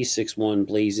 He's 6'1",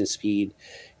 blazing speed.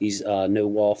 He's no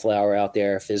wallflower out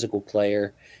there, a physical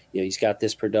player. He's got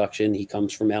this production. He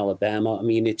comes from Alabama. I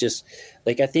mean, it just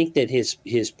I think that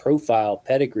his profile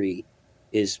pedigree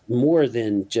is more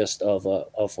than just of a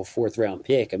 4th round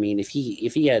pick. I mean, if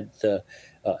he had the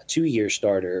 2-year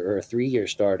starter or a 3-year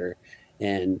starter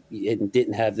and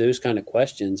didn't have those kind of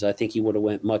questions, I think he would have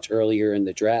went much earlier in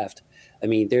the draft. I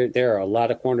mean, there are a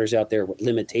lot of corners out there with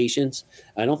limitations.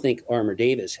 I don't think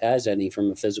Armour-Davis has any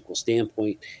from a physical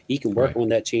standpoint. He can work on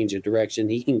that change of direction.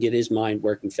 He can get his mind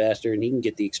working faster, and he can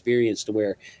get the experience to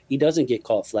where he doesn't get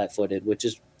caught flat-footed, which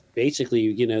is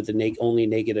basically, the only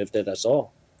negative that I saw.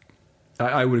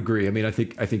 I would agree. I mean, I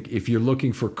think if you're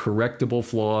looking for correctable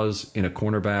flaws in a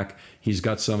cornerback, he's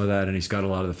got some of that, and he's got a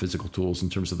lot of the physical tools in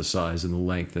terms of the size and the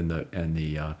length and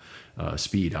the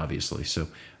speed, obviously. So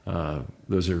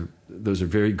those are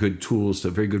very good tools, a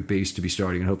very good base to be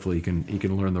starting, and hopefully he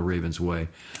can learn the Ravens' way.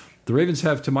 The Ravens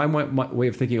have, to my way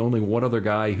of thinking, only one other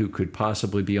guy who could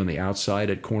possibly be on the outside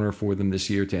at corner for them this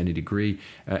year to any degree,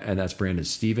 and that's Brandon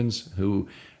Stephens, who,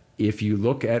 if you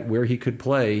look at where he could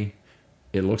play,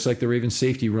 it looks like the Ravens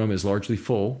safety room is largely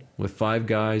full with 5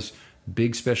 guys,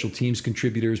 big special teams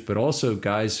contributors, but also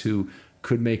guys who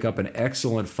could make up an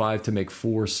excellent 5 to make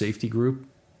 4 safety group.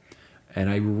 And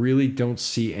I really don't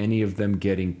see any of them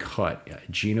getting cut.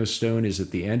 Geno Stone is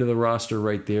at the end of the roster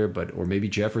right there, or maybe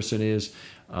Jefferson is.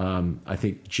 I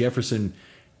think Jefferson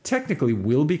technically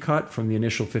will be cut from the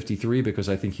initial 53 because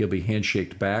I think he'll be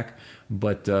handshaked back.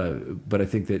 But I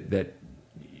think that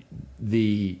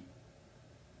the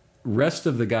rest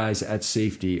of the guys at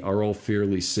safety are all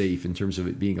fairly safe in terms of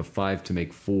it being a 5 to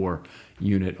make 4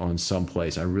 unit on some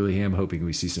plays. I really am hoping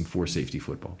we see some 4 safety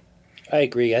football. I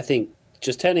agree. I think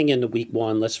just heading into week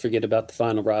 1, let's forget about the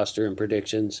final roster and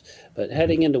predictions, but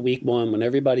heading into week 1, when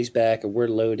everybody's back and we're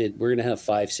loaded, we're going to have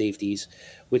 5 safeties,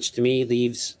 which to me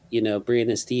leaves,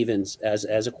 Brandon Stephens as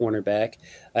a cornerback.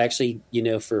 I actually,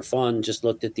 for fun, just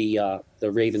looked at the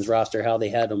Ravens roster, how they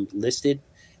had them listed.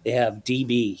 They have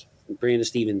DB, Brandon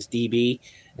Stephens, DB,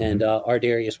 and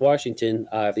Ardarius Washington,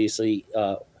 obviously,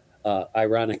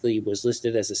 ironically, was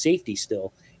listed as a safety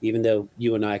still. even though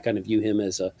you and I kind of view him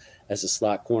as a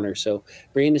slot corner. So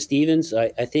Brandon Stephens, I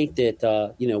think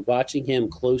that watching him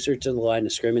closer to the line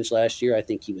of scrimmage last year, I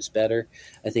think he was better.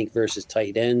 I think versus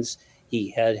tight ends,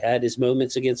 he had his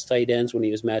moments against tight ends when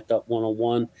he was matched up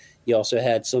 1-on-1. He also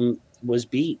had was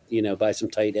beat by some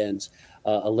tight ends.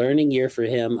 A learning year for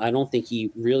him. I don't think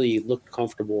he really looked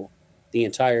comfortable the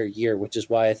entire year, which is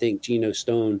why I think Geno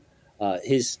Stone,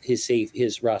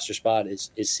 his roster spot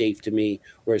is safe to me,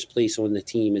 or his place on the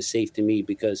team is safe to me,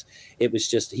 because it was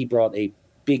just, he brought a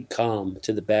big calm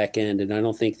to the back end, and I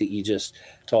don't think that you just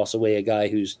toss away a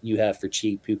guy you have for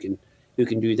cheap who can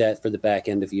do that for the back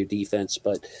end of your defense.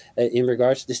 But in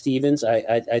regards to Stephens,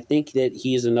 I think that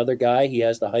he is another guy. He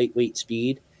has the height, weight,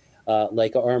 speed,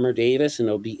 like Armour Davis, and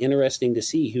it'll be interesting to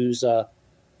see who's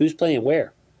playing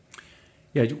where.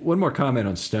 Yeah, one more comment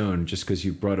on Stone, just because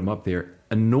you brought him up there.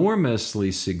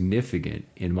 Enormously significant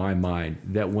in my mind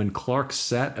that when Clark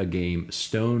sat a game,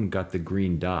 Stone got the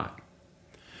green dot.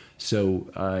 So,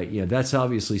 that's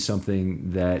obviously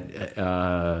something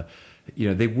that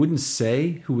they wouldn't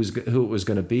say who it was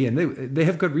going to be, and they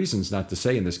have good reasons not to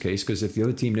say in this case, because if the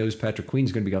other team knows Patrick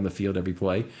Queen's going to be on the field every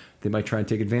play, they might try and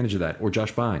take advantage of that, or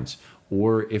Josh Bynes.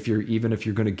 Or if you're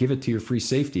going to give it to your free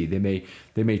safety,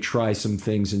 they may try some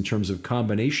things in terms of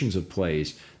combinations of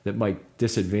plays that might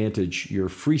disadvantage your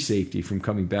free safety from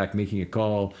coming back, making a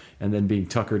call, and then being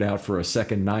tuckered out for a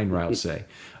second 9 route, say.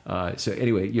 So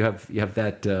anyway, you have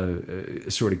that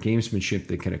sort of gamesmanship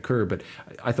that can occur. But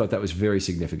I thought that was very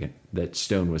significant that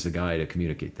Stone was the guy to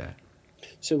communicate that.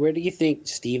 So where do you think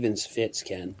Stephens fits,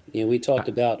 Ken? We talked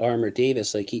about Armour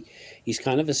Davis. Like he's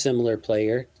kind of a similar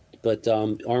player. But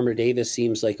Armour Davis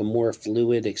seems like a more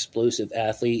fluid, explosive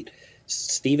athlete.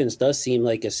 Stephens does seem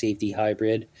like a safety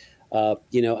hybrid. I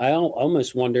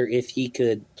almost wonder if he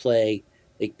could play,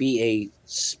 be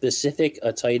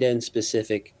a tight end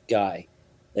specific guy,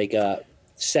 like a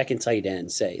second tight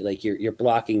end, say, like your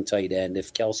blocking tight end.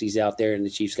 If Kelsey's out there and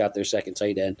the Chiefs got their second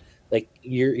tight end, like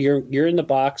you're in the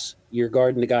box, you're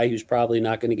guarding the guy who's probably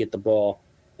not going to get the ball,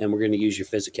 and we're going to use your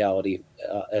physicality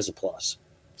as a plus.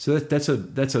 So that's a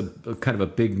kind of a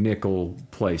big nickel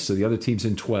play. So the other team's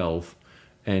in 12,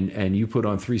 and you put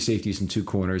on 3 safeties and 2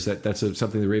 corners. That's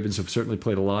something the Ravens have certainly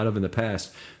played a lot of in the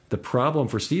past. The problem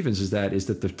for Stephens is that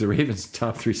the Ravens'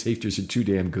 top 3 safeties are too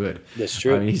damn good. That's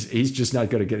true. I mean, he's just not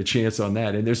going to get a chance on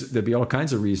that. And there'll be all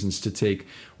kinds of reasons to take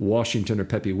Washington or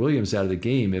Pepe Williams out of the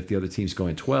game if the other team's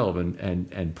going 12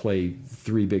 and play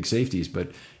 3 big safeties.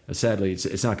 But sadly,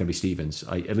 it's not going to be Stephens,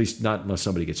 at least not unless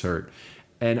somebody gets hurt.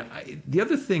 And the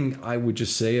other thing I would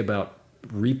just say about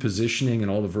repositioning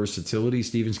and all the versatility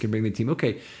Stephens can bring to the team,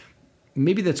 okay,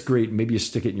 maybe that's great. Maybe you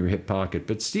stick it in your hip pocket.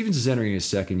 But Stephens is entering his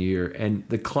second year, and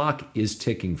the clock is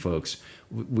ticking, folks.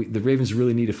 The Ravens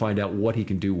really need to find out what he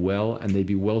can do well, and they'd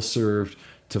be well served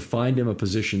to find him a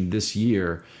position this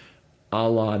year, a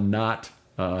la not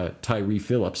Tyree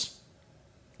Phillips,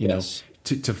 yes.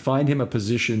 To find him a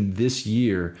position this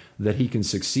year that he can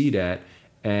succeed at,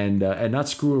 and not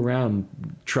screw around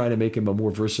trying to make him a more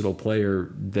versatile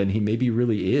player than he maybe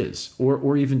really is,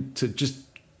 or even to just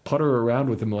putter around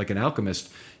with him like an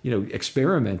alchemist,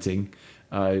 experimenting,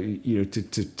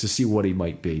 to see what he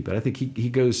might be. But I think he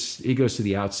goes to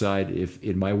the outside. If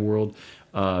in my world,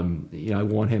 I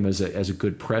want him as a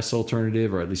good press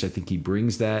alternative, or at least I think he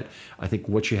brings that. I think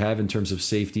what you have in terms of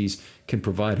safeties can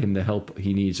provide him the help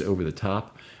he needs over the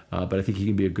top. But I think he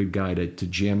can be a good guy to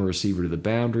jam a receiver to the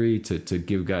boundary, to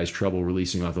give guys trouble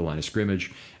releasing off the line of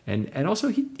scrimmage. And also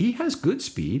he has good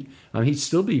speed. He'd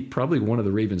still be probably one of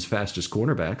the Ravens' fastest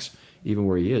cornerbacks, even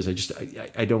where he is.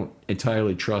 I don't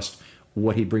entirely trust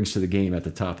what he brings to the game at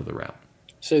the top of the route.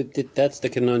 So that's the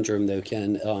conundrum, though,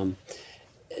 Ken.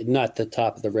 Not the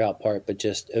top of the route part, but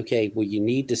just, okay, well, you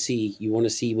want to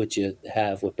see what you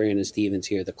have with Brandon Stephens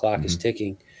here. The clock is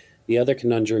ticking. The other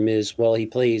conundrum is, well, he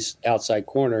plays outside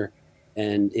corner,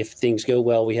 and if things go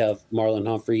well, we have Marlon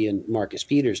Humphrey and Marcus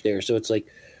Peters there. So it's like,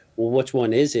 well, which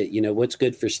one is it? What's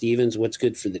good for Stephens? What's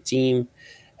good for the team?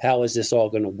 How is this all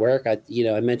going to work? I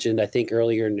mentioned, I think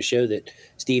earlier in the show, that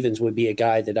Stephens would be a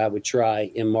guy that I would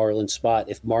try in Marlon's spot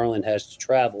if Marlon has to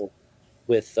travel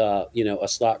with, a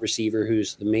slot receiver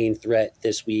who's the main threat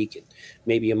this week. And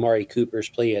maybe Amari Cooper's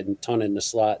playing a ton in the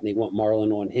slot and they want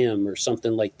Marlon on him or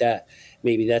something like that.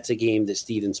 Maybe that's a game that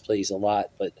Stephens plays a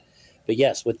lot. But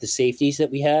yes, with the safeties that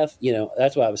we have,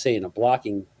 that's why I was saying a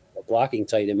blocking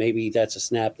tight end. Maybe that's a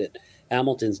snap that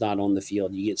Hamilton's not on the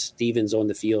field. You get Stephens on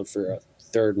the field for a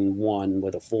 3rd and 1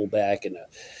 with a fullback and a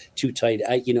 2 tight.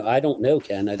 I don't know,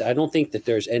 Ken. I don't think that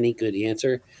there's any good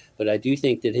answer, but I do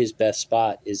think that his best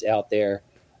spot is out there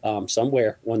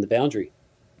somewhere on the boundary.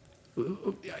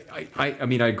 I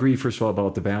mean, I agree, first of all,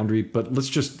 about the boundary, but let's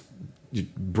just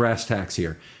brass tacks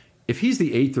here. If he's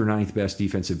the 8th or 9th best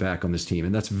defensive back on this team,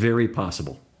 and that's very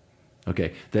possible,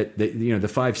 okay, that the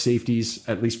 5 safeties,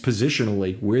 at least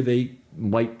positionally, where they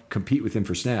might compete with him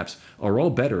for snaps, are all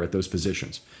better at those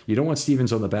positions. You don't want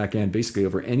Stevens on the back end basically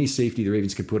over any safety the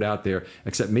Ravens could put out there,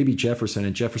 except maybe Jefferson,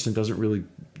 and Jefferson doesn't really,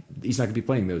 he's not going to be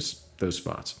playing those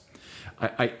spots.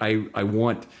 I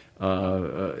want,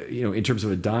 in terms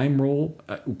of a dime role,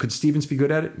 could Stevens be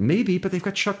good at it? Maybe, but they've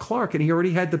got Chuck Clark, and he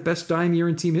already had the best dime year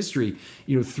in team history,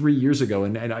 3 years ago,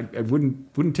 and I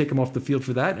wouldn't take him off the field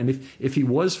for that. And if he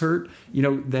was hurt,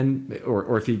 then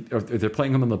or if they're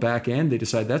playing him on the back end, they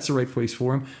decide that's the right place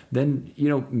for him, then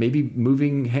maybe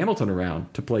moving Hamilton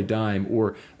around to play dime,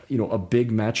 or a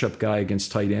big matchup guy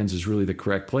against tight ends is really the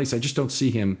correct place. I just don't see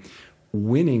him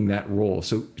winning that role.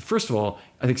 So first of all,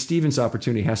 I think Stevens'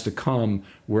 opportunity has to come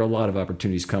where a lot of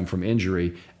opportunities come from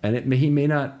injury, and he may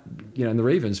not, and the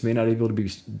Ravens may not be able to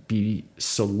be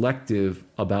selective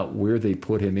about where they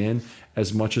put him in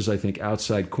as much as I think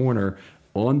outside corner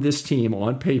on this team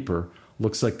on paper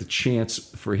looks like the chance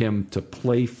for him to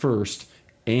play first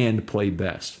and play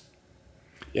best.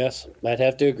 Yes, I'd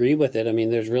have to agree with it. I mean,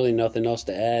 there's really nothing else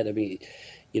to add. I mean,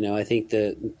 I think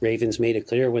the Ravens made it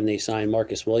clear when they signed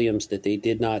Marcus Williams that they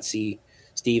did not see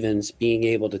Stevens being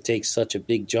able to take such a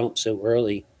big jump so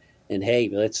early. And hey,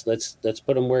 let's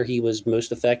put him where he was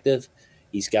most effective.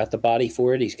 He's got the body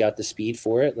for it. He's got the speed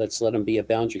for it. Let's let him be a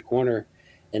boundary corner.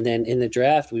 And then in the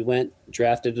draft, we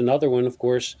drafted another one. Of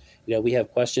course, we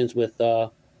have questions with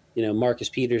Marcus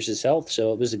Peters' health,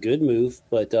 so it was a good move,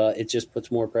 but it just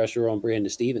puts more pressure on Brandon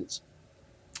Stevens.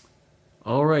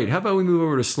 All right. How about we move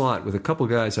over to slot with a couple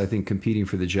guys, I think, competing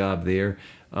for the job there.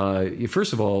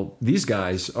 First of all, these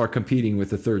guys are competing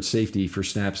with the third safety for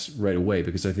snaps right away,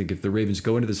 because I think if the Ravens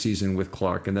go into the season with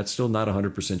Clark, and that's still not a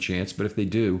 100% chance, but if they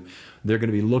do, they're going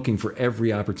to be looking for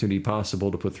every opportunity possible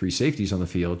to put 3 safeties on the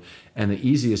field. And the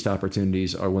easiest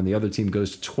opportunities are when the other team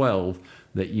goes to 12,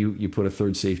 that you put a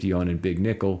third safety on in big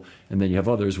nickel, and then you have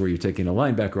others where you're taking a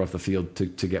linebacker off the field to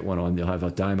get one on. They'll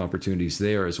have dime opportunities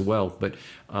there as well. But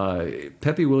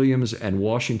Pepe Williams and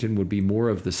Washington would be more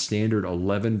of the standard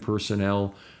 11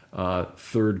 personnel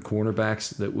third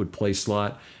cornerbacks that would play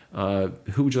slot.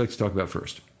 Who would you like to talk about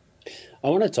first? I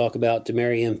want to talk about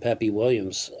Demarion Pepe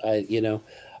Williams.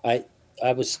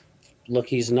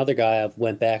 He's another guy I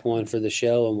went back on for the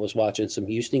show and was watching some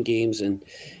Houston games. And,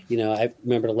 I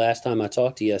remember the last time I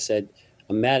talked to you, I said,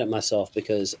 I'm mad at myself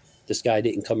because this guy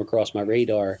didn't come across my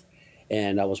radar.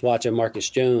 And I was watching Marcus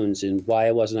Jones, and why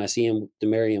wasn't I seeing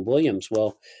Demarion Williams?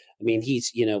 Well, I mean,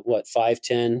 he's,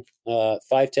 5'10",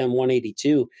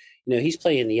 182. He's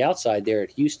playing the outside there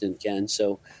at Houston, Ken.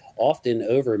 So often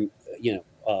over,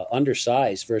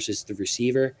 undersized versus the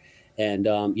receiver. And,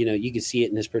 you can see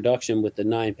it in his production with the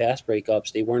 9 pass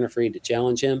breakups. They weren't afraid to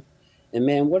challenge him. And,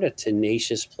 man, what a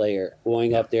tenacious player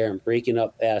going up there and breaking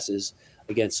up passes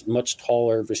against much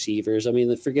taller receivers. I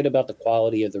mean, forget about the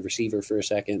quality of the receiver for a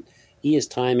second. He is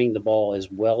timing the ball as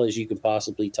well as you can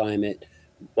possibly time it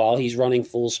while he's running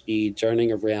full speed,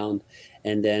 turning around.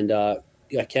 And then,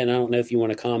 Ken, I don't know if you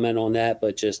want to comment on that,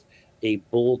 but just a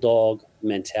bulldog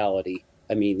mentality.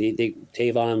 I mean,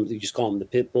 Tavon, you just call him the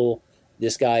pit bull.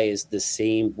 This guy is the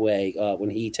same way.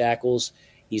 When he tackles,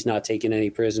 he's not taking any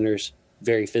prisoners.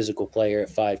 Very physical player at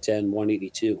 5'10",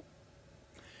 182.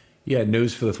 Yeah,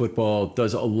 nose for the football,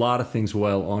 does a lot of things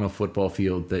well on a football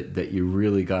field that you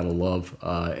really got to love.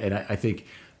 And I think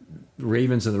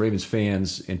Ravens and the Ravens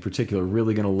fans in particular are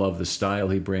really going to love the style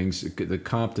he brings. The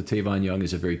comp to Tavon Young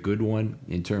is a very good one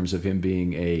in terms of him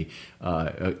being a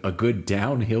good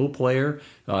downhill player,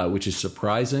 which is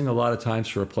surprising a lot of times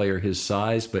for a player his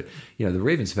size. But the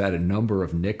Ravens have had a number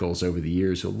of nickels over the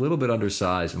years, a little bit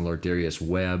undersized, and Lardarius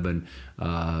Webb, and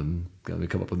going to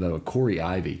come up with another. Corey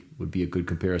Ivy would be a good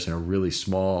comparison. A really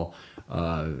small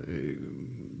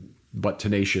but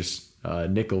tenacious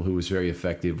nickel who was very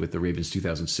effective with the Ravens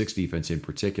 2006 defense in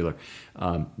particular.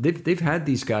 They've had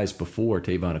these guys before.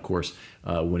 Tavon, of course,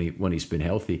 when he's been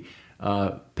healthy.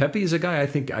 Pepe is a guy I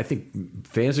think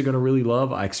fans are going to really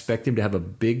love. I expect him to have a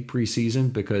big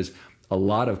preseason because a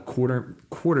lot of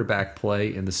quarterback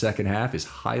play in the second half is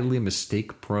highly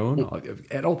mistake prone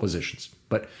at all positions.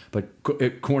 But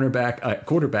quarterback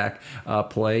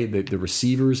play, the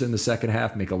receivers in the second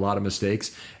half make a lot of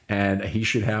mistakes, and he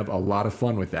should have a lot of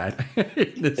fun with that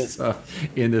in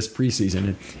this preseason.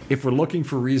 And if we're looking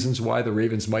for reasons why the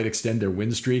Ravens might extend their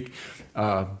win streak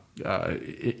in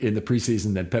the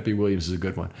preseason, then Pepe Williams is a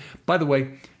good one. By the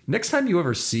way, next time you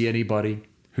ever see anybody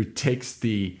who takes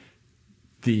the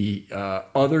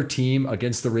other team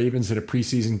against the Ravens in a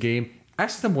preseason game,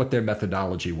 Ask them what their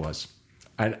methodology was.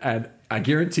 And I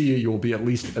guarantee you will be at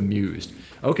least amused.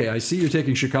 Okay, I see you're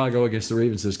taking Chicago against the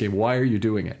Ravens this game. Why are you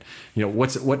doing it?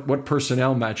 What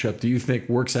personnel matchup do you think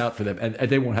works out for them? And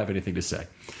they won't have anything to say.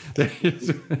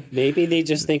 Maybe they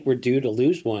just think we're due to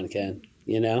lose one, Ken.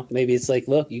 Maybe it's like,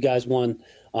 look, you guys won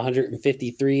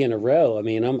 153 in a row. I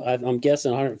mean, I'm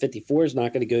guessing 154 is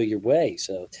not going to go your way.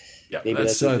 So maybe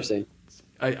that's interesting.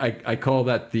 I call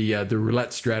that the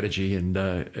roulette strategy, and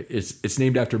it's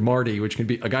named after Marty, which can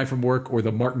be a guy from work, or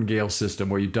the martingale system,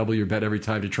 where you double your bet every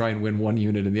time to try and win one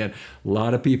unit in the end. A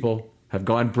lot of people have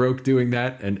gone broke doing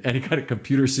that, and any kind of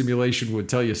computer simulation would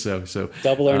tell you so. So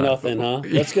double or nothing, huh?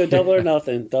 Let's go double or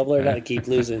nothing. Double or nothing. Keep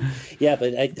losing. Yeah,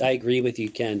 but I agree with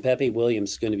you, Ken. Pepe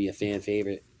Williams is going to be a fan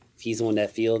favorite. If he's on that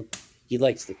field, he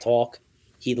likes to talk.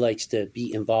 He likes to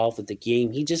be involved with the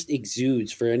game. He just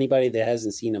exudes, for anybody that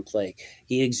hasn't seen him play,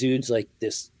 he exudes like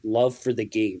this love for the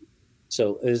game.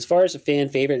 So as far as a fan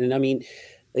favorite, and I mean,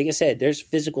 like I said, there's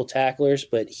physical tacklers,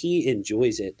 but he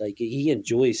enjoys it. Like, he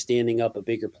enjoys standing up a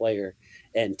bigger player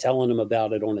and telling him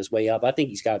about it on his way up. I think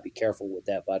he's got to be careful with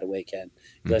that, by the way, Ken,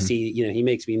 because he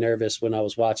makes me nervous when I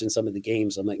was watching some of the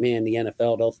games. I'm like, man, the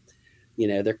NFL,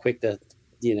 they're quick to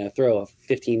throw a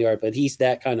 15-yard, but he's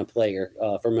that kind of player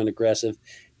from an aggressive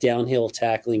downhill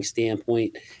tackling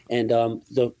standpoint. And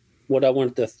what I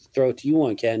wanted to throw to you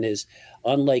on, Ken, is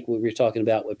unlike what we were talking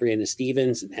about with Brandon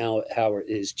Stevens and how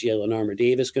is Jalen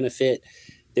Armour-Davis going to fit,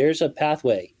 there's a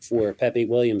pathway for Pepe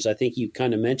Williams. I think you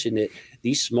kind of mentioned it.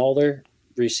 These smaller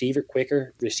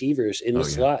quicker receivers in the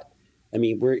slot. I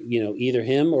mean, we're either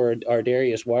him or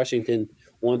Darius Washington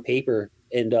on paper.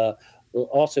 And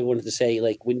also wanted to say,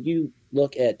 like, when you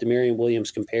look at Demarion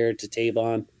Williams compared to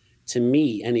Tavon, to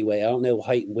me anyway, I don't know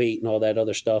height and weight and all that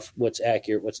other stuff, what's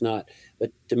accurate, what's not,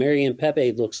 but Demarion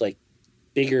Pepe looks like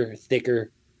bigger,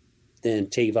 thicker than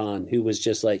Tavon, who was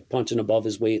just like punching above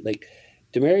his weight. Like,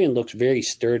 Demarion looks very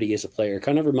sturdy as a player.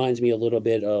 Kind of reminds me a little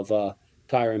bit of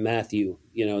Tyrann Mathieu,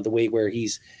 the way where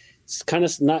he's kind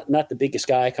of not the biggest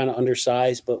guy, kind of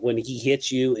undersized, but when he hits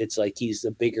you, it's like he's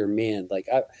a bigger man. Like,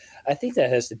 I think that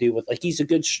has to do with, like, he's a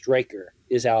good striker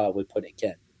is how I would put it,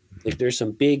 Ken. Like, there's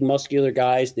some big muscular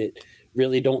guys that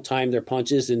really don't time their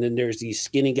punches, and then there's these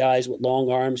skinny guys with long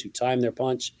arms who time their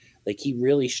punch. Like, he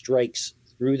really strikes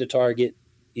through the target.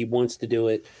 He wants to do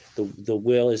it. The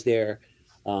will is there.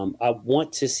 I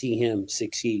want to see him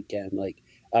succeed, Ken. Like,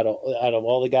 out of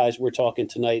all the guys we're talking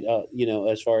tonight,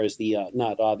 as far as the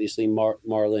not obviously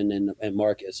Marlon and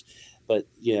Marcus, but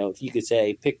if you could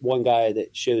say pick one guy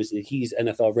that shows that he's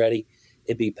NFL ready,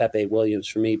 it'd be Pepe Williams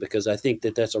for me, because I think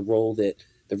that that's a role that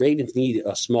the Ravens need,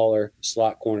 a smaller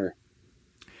slot corner.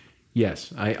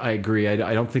 Yes, I agree.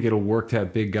 I don't think it'll work to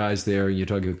have big guys there. You're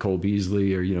talking Cole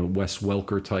Beasley or Wes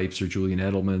Welker types or Julian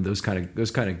Edelman, those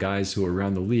kind of guys who are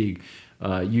around the league.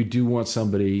 You do want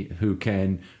somebody who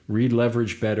can read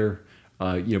leverage better,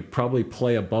 probably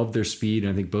play above their speed.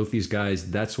 And I think both these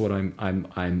guys, that's what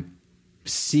I'm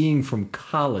seeing from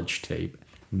college tape.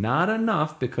 Not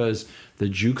enough, because the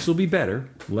jukes will be better,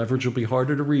 leverage will be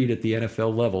harder to read at the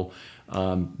NFL level.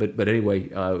 But anyway,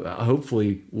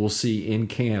 hopefully we'll see in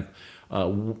camp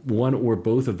one or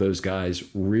both of those guys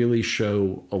really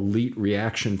show elite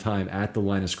reaction time at the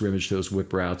line of scrimmage, those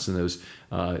whip routes and those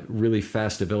really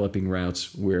fast developing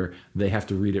routes where they have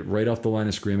to read it right off the line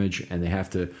of scrimmage, and they have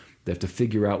to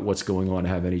figure out what's going on to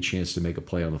have any chance to make a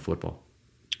play on the football.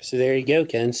 So there you go,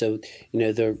 Ken. So,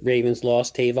 the Ravens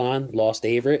lost Tavon, lost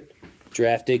Averett,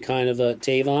 drafted kind of a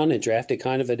Tavon and drafted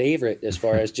kind of an Averett as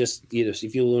far as just,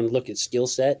 if you want to look at skill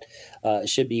set, it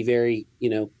should be very,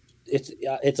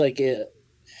 it's like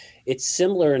it's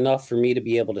similar enough for me to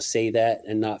be able to say that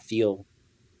and not feel,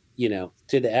 to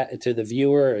the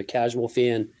viewer or a casual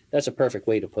fan, that's a perfect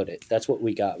way to put it. That's what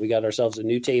we got. We got ourselves a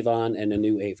new Tavon and a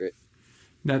new Averett.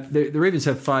 Now, the Ravens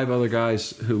have 5 other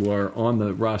guys who are on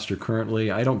the roster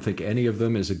currently. I don't think any of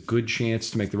them is a good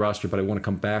chance to make the roster, but I want to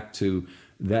come back to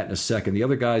that in a second. The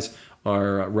other guys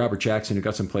are Robert Jackson, who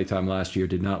got some playtime last year,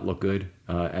 did not look good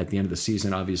at the end of the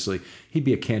season, obviously. He'd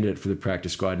be a candidate for the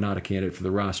practice squad, not a candidate for the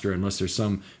roster, unless there's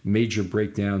some major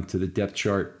breakdown to the depth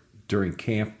chart during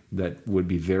camp that would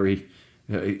be very,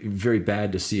 very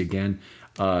bad to see again.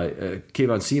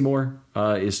 Kayvon Seymour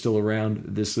is still around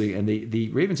this league, and the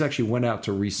Ravens actually went out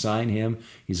to re-sign him.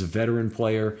 He's a veteran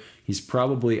player. He's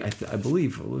probably, I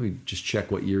believe, let me just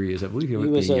check what year he is. I believe he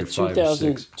was a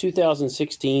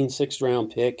 2016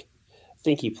 6th-round pick. I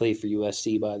think he played for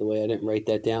USC, by the way. I didn't write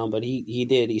that down, but he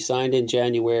did. He signed in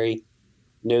January.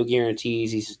 No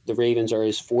guarantees. The Ravens are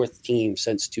his 4th team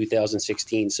since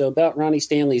 2016. So about Ronnie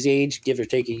Stanley's age, give or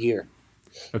take a year.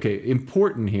 Okay,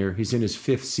 important here, he's in his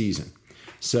 5th season.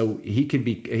 So he could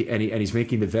be, and he's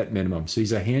making the vet minimum. So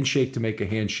he's a handshake to make a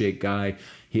handshake guy.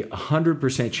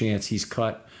 100% chance he's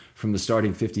cut from the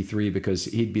starting 53 because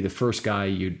he'd be the first guy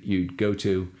you'd go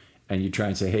to and you'd try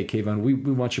and say, hey, Kayvon, we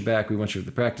want you back. We want you for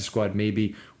the practice squad,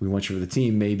 maybe. We want you for the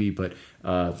team, maybe. But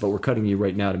we're cutting you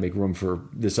right now to make room for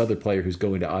this other player who's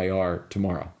going to IR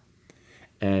tomorrow.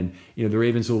 And the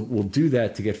Ravens will do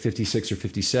that to get 56 or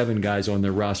 57 guys on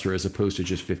their roster as opposed to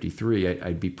just 53.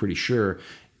 I'd be pretty sure.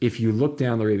 If you look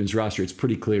down the Ravens roster, it's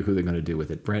pretty clear who they're going to do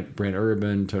with it. Brent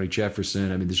Urban, Tony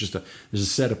Jefferson. I mean, there's a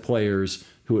set of players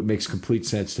who it makes complete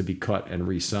sense to be cut and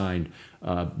re-signed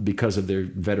because of their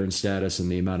veteran status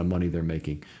and the amount of money they're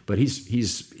making. But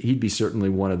he'd be certainly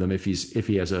one of them if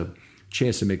he has a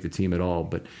chance to make the team at all.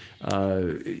 But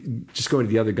just going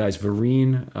to the other guys,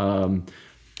 Vereen,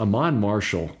 Amon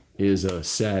Marshall is a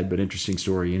sad but interesting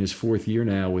story. In his fourth year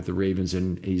now with the Ravens,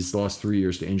 and he's lost 3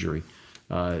 years to injury.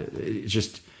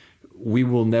 We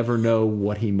will never know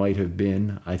what he might have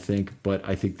been, I think, but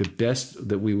I think the best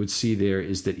that we would see there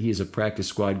is that he is a practice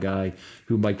squad guy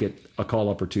who might get a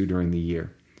call-up or two during the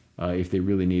year if they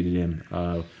really needed him.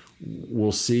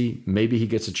 We'll see. Maybe he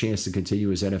gets a chance to continue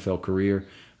his NFL career.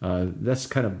 That's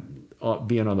kind of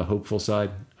being on the hopeful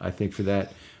side, I think, for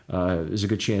that. There's a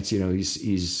good chance, he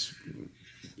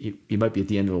might be at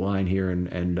the end of the line here,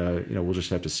 and we'll just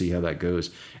have to see how that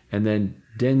goes. And then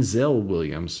Denzel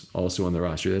Williams also on the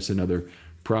roster. That's another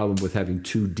problem with having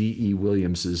two D.E.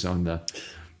 Williamses on the.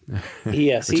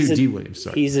 Yes, he's two D. Williams.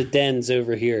 Sorry. He's a Dens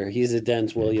over here. He's a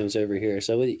Dens Williams over here.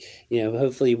 So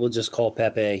hopefully we'll just call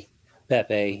Pepe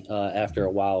after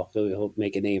a while. He'll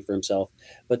make a name for himself.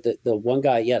 But the one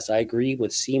guy, yes, I agree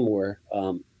with Seymour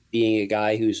being a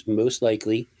guy who's most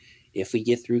likely, if we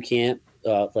get through camp,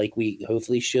 like we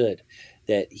hopefully should,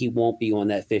 that he won't be on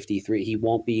that 53. He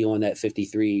won't be on that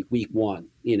 53 week one,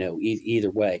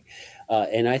 either way.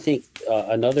 And I think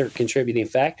another contributing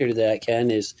factor to that,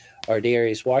 Ken, is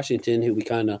Ardarius Washington, who we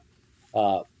kind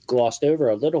of glossed over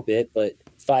a little bit, but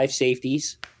 5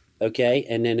 safeties, okay?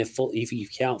 And then if you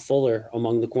count Fuller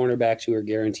among the cornerbacks who are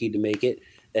guaranteed to make it,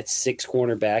 that's 6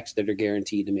 cornerbacks that are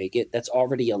guaranteed to make it. That's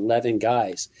already 11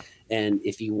 guys. And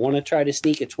if you want to try to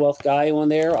sneak a 12th guy on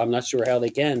there, I'm not sure how they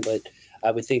can, but I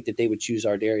would think that they would choose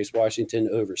Ardarius Washington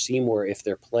over Seymour if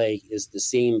their play is the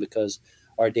same, because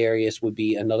Ardarius would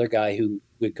be another guy who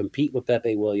would compete with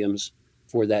Pepe Williams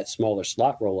for that smaller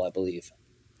slot role, I believe.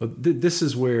 Well, this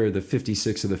is where the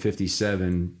 56 or the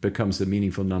 57 becomes the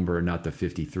meaningful number and not the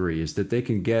 53, is that they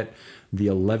can get the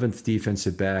 11th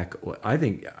defensive back. I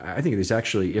think there's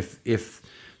actually, if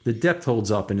the depth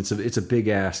holds up, and it's a big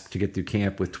ask to get through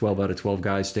camp with 12 out of 12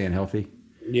 guys staying healthy.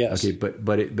 Yes. Okay,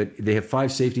 but they have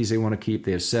 5 safeties they want to keep.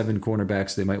 They have 7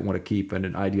 cornerbacks they might want to keep in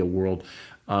an ideal world.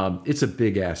 It's a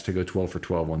big ask to go 12 for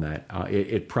 12 on that.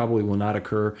 It probably will not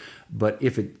occur, but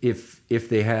if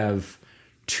they have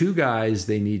 2 guys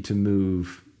they need to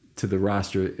move to the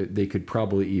roster, they could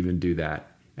probably even do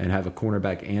that and have a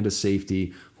cornerback and a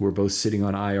safety who are both sitting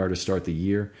on IR to start the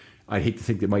year. I'd hate to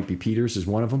think that Mike B. Peters is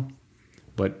one of them,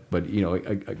 but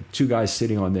 2 guys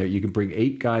sitting on there. You can bring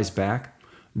 8 guys back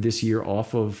this year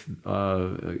off of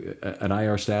an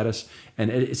IR status, and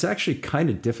it's actually kind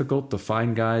of difficult to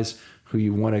find guys who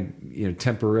you want to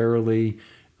temporarily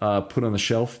put on the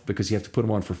shelf, because you have to put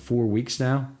them on for 4 weeks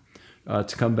now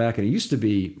to come back. And it used to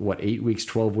be 8 weeks,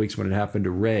 12 weeks when it happened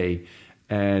to Ray,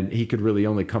 and he could really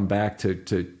only come back to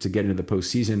get into the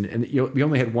postseason. And we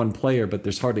only had 1 player, but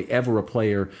there's hardly ever a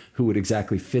player who would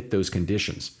exactly fit those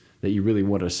conditions that you really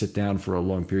want to sit down for a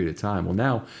long period of time. Well,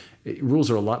 now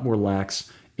rules are a lot more lax.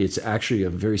 It's actually a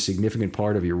very significant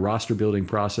part of your roster building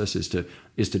process is to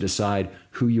decide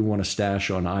who you want to stash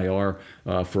on IR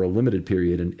for a limited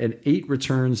period. And 8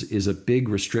 returns is a big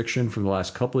restriction from the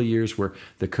last couple of years, where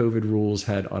the COVID rules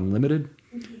had unlimited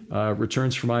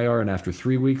returns from IR and after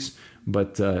 3 weeks.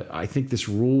 But I think this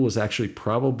rule was actually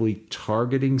probably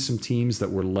targeting some teams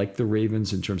that were like the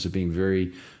Ravens in terms of being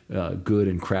very good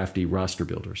and crafty roster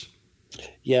builders.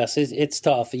 Yes, it's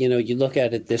tough. You look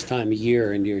at it this time of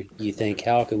year and you think,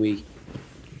 how can we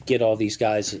get all these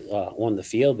guys on the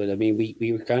field? But I mean,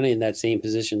 we were kind of in that same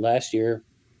position last year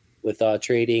with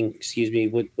trading. Excuse me,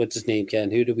 what's his name,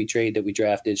 Ken? Who did we trade that we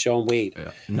drafted? Shaun Wade,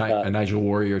 and Nigel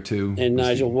Warrior too, and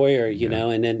Nigel Warrior.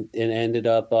 And then ended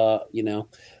up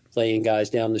playing guys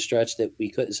down the stretch that we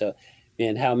couldn't. So,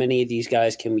 man, how many of these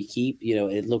guys can we keep?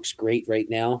 It looks great right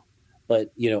now,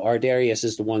 but Ardarius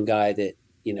is the one guy that.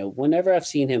 Whenever I've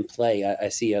seen him play, I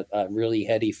see a really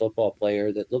heady football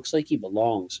player that looks like he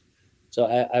belongs. So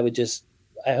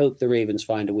I hope the Ravens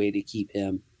find a way to keep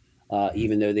him,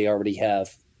 even though they already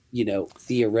have,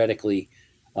 theoretically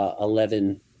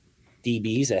 11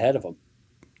 DBs ahead of him.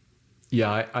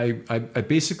 Yeah, I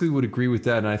basically would agree with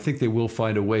that, and I think they will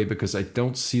find a way because I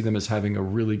don't see them as having a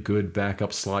really good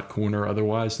backup slot corner.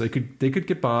 Otherwise, they could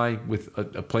get by with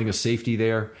playing a safety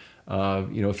there.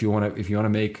 If you want to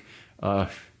make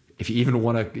if you even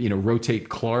want to rotate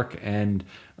Clark and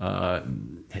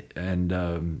Hamilton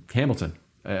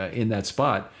in that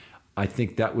spot, I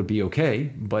think that would be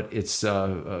okay. But it's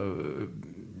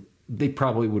they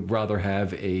probably would rather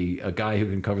have a guy who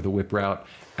can cover the whip route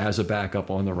as a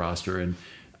backup on the roster. And,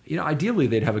 ideally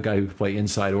they'd have a guy who can play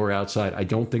inside or outside. I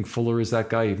don't think Fuller is that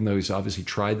guy, even though he's obviously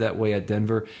tried that way at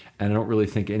Denver. And I don't really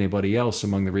think anybody else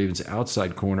among the Ravens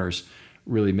outside corners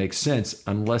really makes sense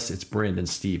unless it's Brandon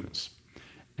Stevens.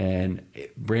 And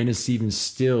Brandon Stevens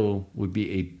still would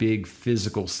be a big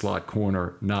physical slot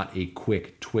corner, not a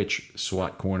quick twitch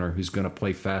slot corner who's going to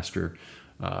play faster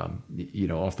off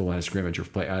the line of scrimmage or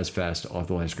play as fast off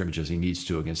the line of scrimmage as he needs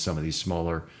to against some of these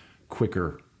smaller,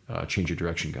 quicker change of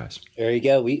direction guys. There you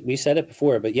go. We said it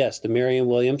before, but yes, the Marion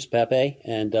Williams, Pepe,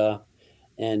 and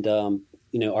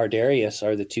Ardarius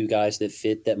are the two guys that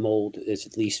fit that mold. Is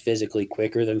at least physically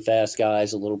quicker than fast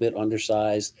guys, a little bit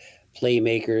undersized,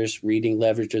 playmakers, reading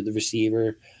leverage of the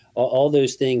receiver, all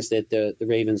those things that the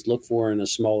Ravens look for in a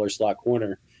smaller slot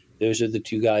corner. Those are the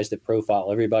two guys that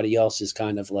profile. Everybody else is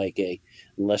kind of like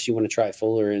unless you want to try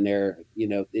Fuller in there,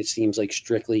 it seems like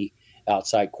strictly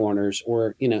outside corners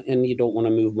and you don't want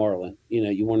to move Marlon.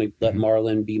 You want to let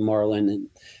Marlon be Marlon. And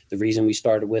the reason we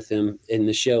started with him in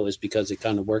the show is because it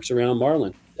kind of works around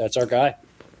Marlon. That's our guy.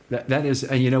 That is,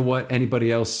 and you know what?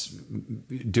 Anybody else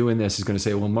doing this is going to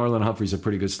say, well, Marlon Humphrey's a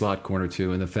pretty good slot corner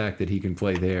too. And the fact that he can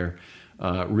play there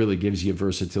really gives you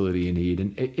versatility you need.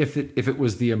 And if it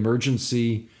was the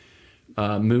emergency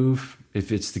move,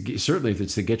 if it's to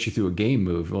get you through a game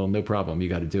move, well, no problem, you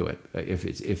got to do it.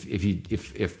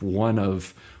 If one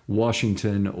of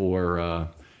Washington or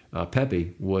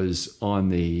Pepe was on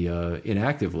the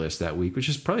inactive list that week, which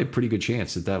is probably a pretty good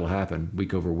chance that'll happen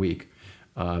week over week.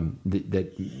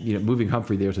 Moving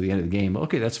Humphrey there to the end of the game,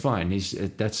 okay, that's fine.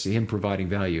 That's him providing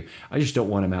value. I just don't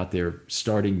want him out there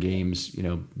starting games,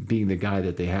 being the guy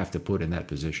that they have to put in that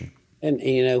position. And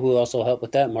who also helped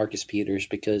with that? Marcus Peters,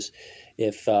 because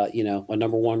if a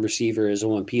number one receiver is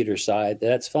on Peters' side,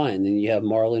 that's fine. Then you have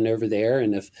Marlon over there,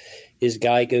 and if his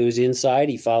guy goes inside,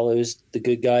 he follows the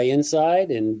good guy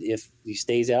inside, and if he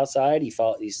stays outside, he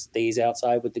stays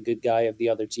outside with the good guy of the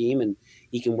other team, and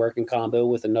he can work in combo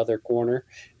with another corner,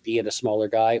 be it a smaller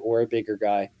guy or a bigger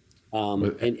guy,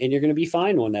 and you're going to be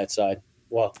fine on that side.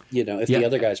 Well, if the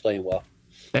other guy's playing well.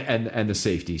 And the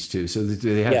safeties too. So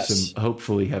they have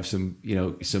hopefully have some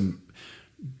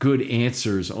good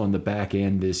answers on the back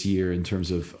end this year in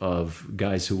terms of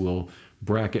guys who will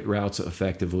bracket routes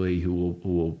effectively, who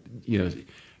will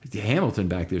Hamilton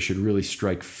back there should really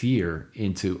strike fear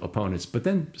into opponents. But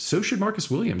then so should Marcus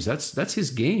Williams. That's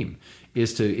his game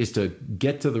is to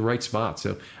get to the right spot.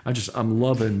 So I'm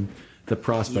loving the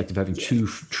prospect of having two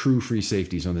true free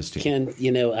safeties on this team. Ken,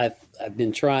 I've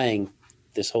been trying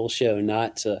this whole show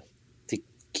not to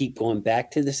keep going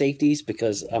back to the safeties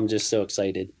because I'm just so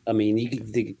excited. I mean,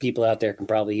 the people out there can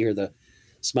probably hear the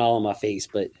smile on my face,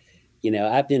 but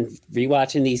I've been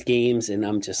rewatching these games and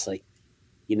I'm just like,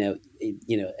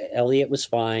 Elliott was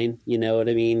fine. You know what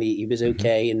I mean? He was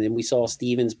okay. And then we saw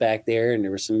Stevens back there and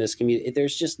there was some miscommunication.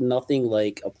 There's just nothing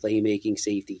like a playmaking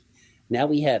safety. Now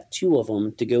we have two of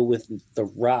them to go with the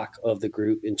rock of the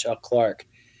group and Chuck Clark.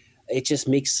 It just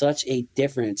makes such a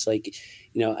difference. Like,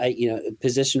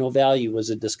 positional value was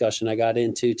a discussion I got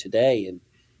into today. And,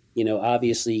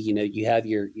 obviously, you have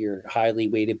your highly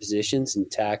weighted positions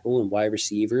and tackle and wide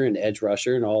receiver and edge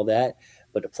rusher and all that.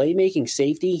 But a playmaking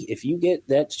safety, if you get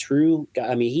that true,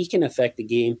 he can affect the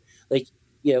game. Like,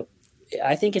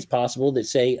 I think it's possible that,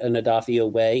 say, an Odafe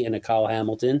Oweh and a Kyle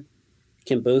Hamilton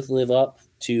can both live up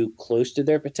to close to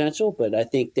their potential. But I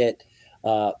think that,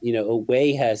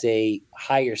 Oweh has a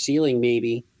higher ceiling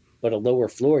maybe, but a lower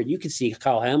floor. You can see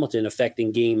Kyle Hamilton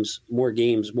affecting games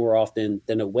more often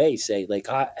than Oweh, say. Like,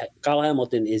 Kyle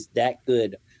Hamilton is that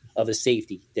good of a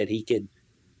safety that he could,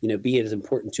 be as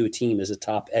important to a team as a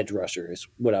top edge rusher is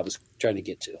what I was trying to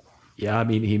get to. Yeah,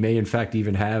 he may in fact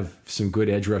even have some good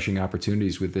edge rushing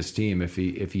opportunities with this team if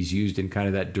he's used in kind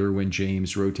of that Derwin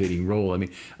James rotating role.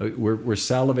 We're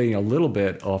salivating a little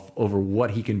bit over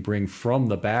what he can bring from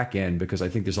the back end because I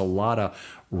think there's a lot of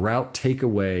route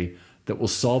takeaway that will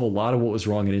solve a lot of what was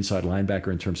wrong at inside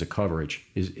linebacker in terms of coverage.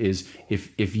 Is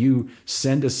if you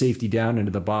send a safety down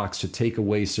into the box to take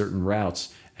away certain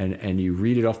routes and you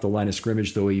read it off the line of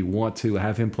scrimmage the way you want to,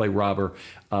 have him play robber,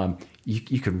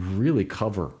 you can really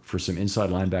cover for some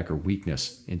inside linebacker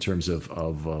weakness in terms of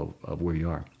where you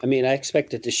are. I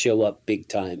expect it to show up big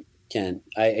time Ken.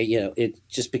 It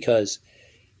just because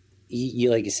you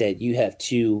like I said, you have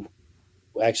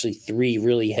three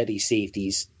really heady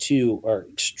safeties. Two are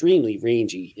extremely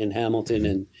rangy in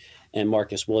Hamilton and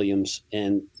Marcus Williams,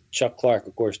 and Chuck Clark,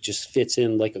 of course, just fits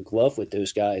in like a glove with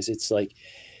those guys. It's like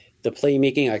the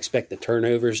playmaking. I expect the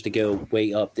turnovers to go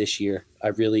way up this year. I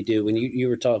really do. When you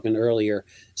were talking earlier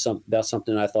about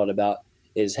something I thought about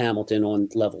is Hamilton on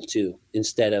level 2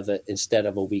 instead of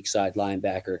a weak side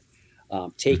linebacker.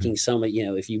 Taking some of,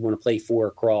 if you want to play 4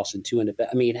 across and 2 in the back.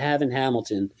 I mean, having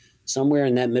Hamilton somewhere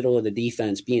in that middle of the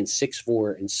defense being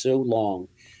 6'4" and so long,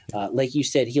 like you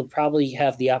said, he'll probably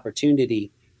have the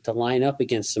opportunity to line up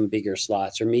against some bigger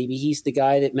slots, or maybe he's the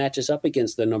guy that matches up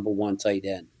against the number 1 tight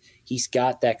end. He's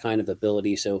got that kind of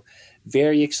ability. So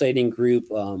very exciting group.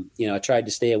 I tried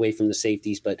to stay away from the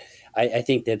safeties, but I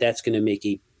think that's going to make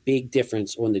a big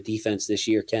difference on the defense this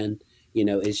year, Ken.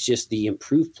 It's just the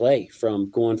improved play from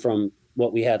going from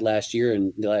what we had last year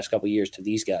and the last couple of years to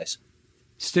these guys.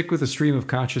 Stick with the stream of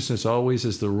consciousness always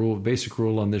is the basic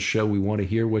rule on this show. We want to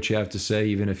hear what you have to say,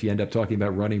 even if you end up talking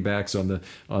about running backs on the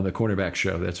cornerback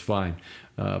show. That's fine.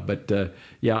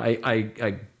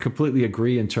 I completely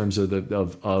agree in terms of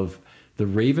the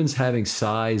Ravens having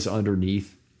size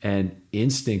underneath and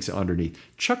instincts underneath.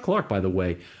 Chuck Clark, by the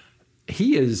way,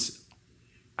 he has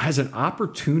an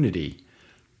opportunity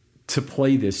to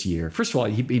play this year. First of all,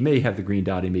 he may have the green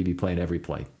dot. He may be playing every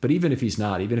play. But even if he's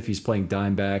not, even if he's playing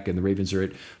dime back and the Ravens are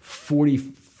at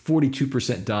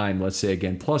 42% dime, let's say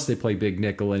again, plus they play big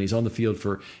nickel and he's on the field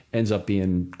ends up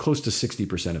being close to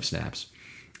 60% of snaps.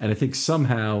 And I think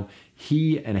somehow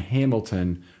he and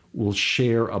Hamilton will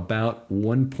share about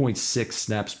 1.6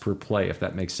 snaps per play, if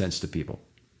that makes sense to people.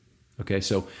 Okay,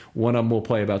 so one of them will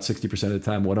play about 60% of the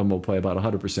time, one of them will play about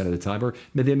 100% of the time, or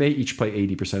they may each play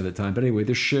 80% of the time. But anyway,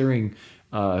 they're sharing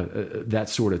that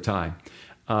sort of time.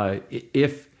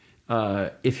 If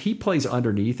he plays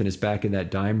underneath and is back in that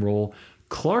dime role,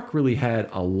 Clark really had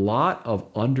a lot of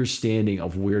understanding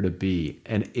of where to be.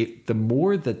 And the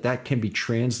more that can be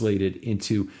translated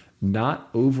into not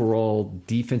overall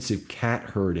defensive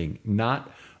cat herding,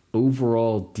 not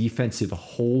overall defensive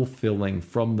hole filling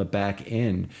from the back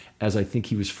end, as I think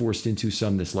he was forced into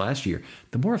some this last year,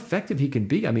 the more effective he can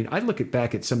be. I mean, I look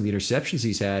back at some of the interceptions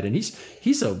he's had, and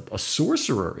he's a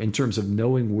sorcerer in terms of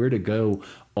knowing where to go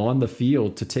on the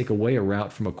field to take away a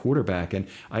route from a quarterback. And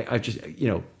I just,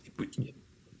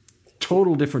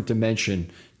 total different dimension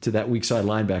to that weak side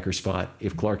linebacker spot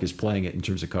if Clark is playing it in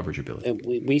terms of coverage ability. And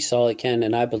we saw it, Ken,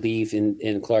 and I believe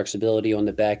in Clark's ability on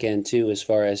the back end too, as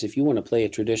far as if you want to play a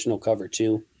traditional cover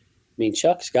 2. I mean,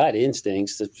 Chuck's got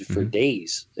instincts for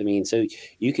days. I mean, so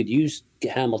you could use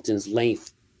Hamilton's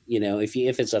length,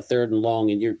 if it's a 3rd and long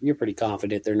and you're pretty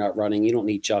confident they're not running, you don't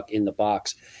need Chuck in the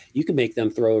box. You can make them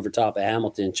throw over top of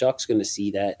Hamilton. Chuck's going to see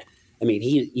that. I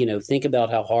mean, think about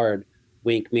how hard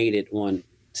Wink made it on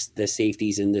the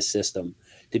safeties in this system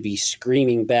to be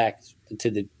screaming back to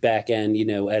the back end,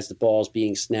 as the ball's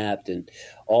being snapped, and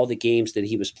all the games that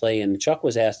he was playing. Chuck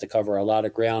was asked to cover a lot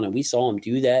of ground, and we saw him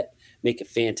do that, make a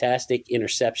fantastic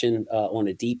interception on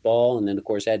a deep ball, and then, of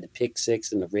course, had the pick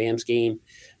 6 in the Rams game.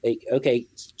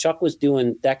 Chuck was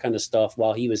doing that kind of stuff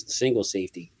while he was the single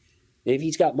safety. If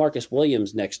he's got Marcus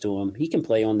Williams next to him, he can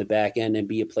play on the back end and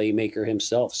be a playmaker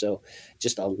himself. So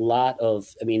just a lot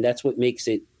of – that's what makes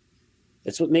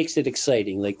it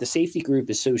exciting. Like, the safety group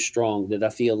is so strong that I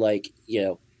feel like,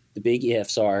 the big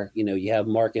ifs are, you have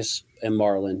Marcus and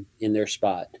Marlon in their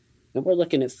spot. And we're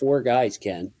looking at 4 guys,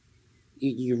 Ken.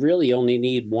 You really only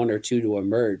need 1 or 2 to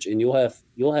emerge, and you'll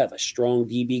have a strong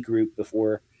DB group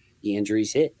before the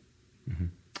injuries hit. Mm-hmm.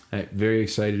 Very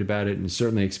excited about it, and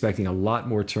certainly expecting a lot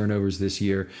more turnovers this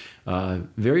year.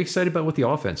 Very excited about what the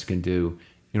offense can do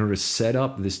in order to set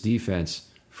up this defense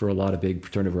for a lot of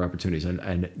big turnover opportunities.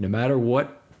 And no matter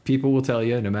what people will tell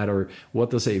you, no matter what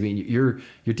they'll say, I mean, your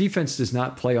defense does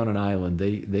not play on an island.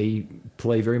 They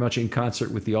play very much in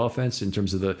concert with the offense in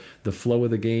terms of the flow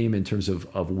of the game, in terms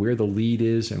of where the lead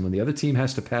is. And when the other team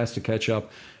has to pass to catch up,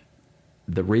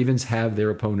 the Ravens have their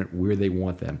opponent where they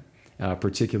want them,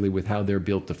 particularly with how they're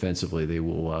built defensively.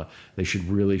 They should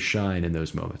really shine in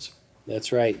those moments.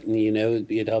 That's right. And,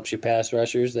 it helps your pass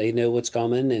rushers. They know what's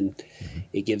coming, and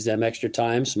it gives them extra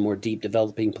time, some more deep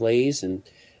developing plays, and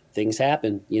things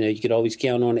happen. You could always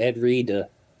count on Ed Reed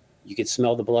you could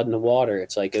smell the blood in the water.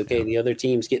 It's like, okay, the other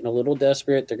team's getting a little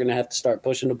desperate. They're going to have to start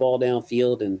pushing the ball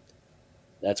downfield, and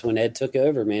that's when Ed took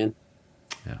over, man.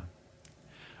 Yeah.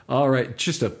 All right.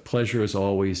 Just a pleasure as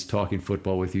always talking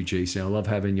football with you, Jason. I love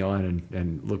having you on,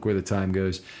 and look where the time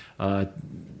goes.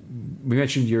 We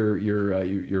mentioned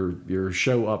your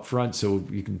show up front, so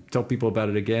you can tell people about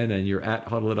it again. And you're at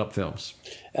Huddle It Up Films.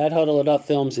 At Huddle It Up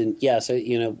Films, and yes,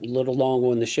 a little long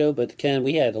on the show, but Ken,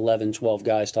 we had 11, 12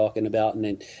 guys talking about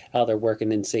and how they're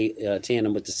working in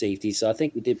tandem with the safety. So I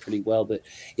think we did pretty well. But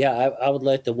yeah, I would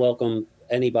like to welcome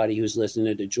anybody who's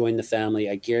listening to join the family.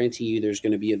 I guarantee you, there's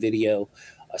going to be a video,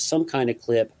 some kind of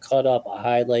clip, cut up, a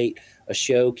highlight, a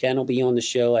show. Ken will be on the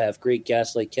show. I have great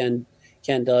guests like Ken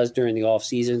does during the off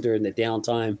season, during the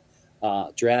downtime,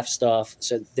 draft stuff.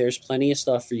 So there's plenty of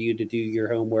stuff for you to do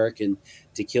your homework and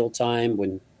to kill time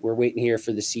when we're waiting here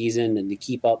for the season, and to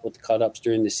keep up with the cut ups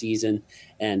during the season.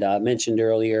 And I mentioned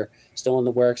earlier, still in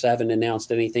the works. I haven't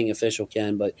announced anything official,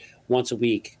 Ken, but once a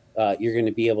week, you're going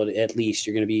to be able to, at least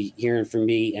you're going to be hearing from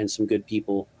me and some good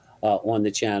people on the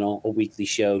channel, a weekly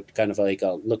show, kind of like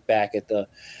a look back at the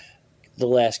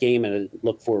last game and a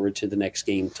look forward to the next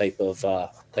game type of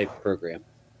program.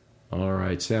 All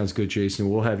right. Sounds good, Jason.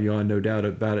 We'll have you on, no doubt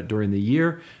about it, during the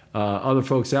year. Other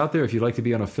folks out there, if you'd like to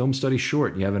be on a film study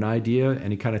short, you have an idea,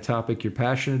 any kind of topic you're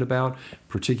passionate about,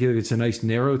 particularly if it's a nice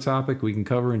narrow topic we can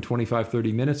cover in 25,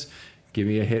 30 minutes, give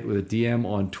me a hit with a DM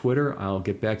on Twitter. I'll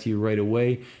get back to you right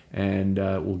away, and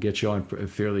we'll get you on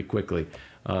fairly quickly.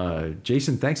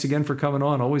 Jason, thanks again for coming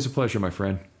on. Always a pleasure, my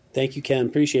friend. Thank you, Ken.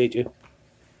 Appreciate you.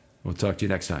 We'll talk to you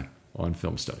next time on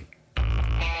Film Study.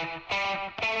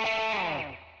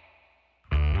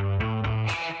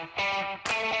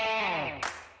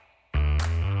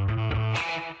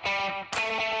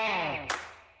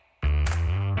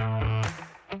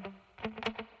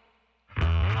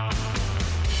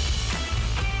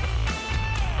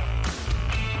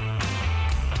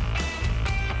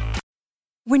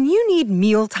 When you need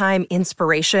mealtime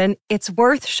inspiration, it's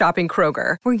worth shopping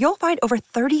Kroger, where you'll find over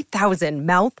 30,000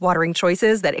 mouth-watering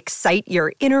choices that excite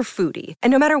your inner foodie.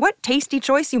 And no matter what tasty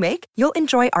choice you make, you'll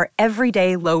enjoy our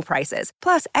everyday low prices,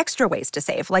 plus extra ways to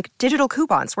save, like digital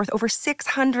coupons worth over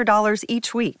 $600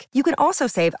 each week. You can also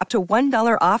save up to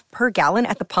 $1 off per gallon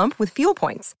at the pump with fuel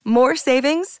points. More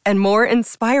savings and more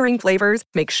inspiring flavors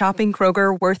make shopping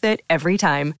Kroger worth it every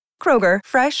time. Kroger,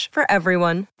 fresh for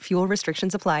everyone. Fuel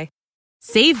restrictions apply.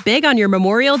 Save big on your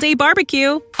Memorial Day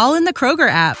barbecue, all in the Kroger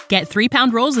app. Get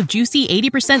 3-pound rolls of juicy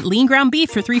 80% lean ground beef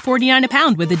for $3.49 a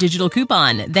pound with a digital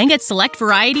coupon. Then get select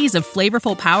varieties of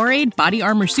flavorful Powerade, Body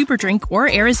Armor Super Drink,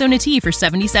 or Arizona tea for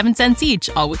 77 cents each,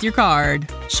 all with your card.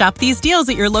 Shop these deals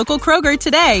at your local Kroger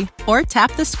today, or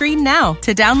tap the screen now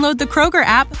to download the Kroger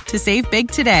app to save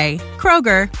big today.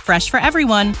 Kroger, fresh for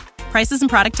everyone. Prices and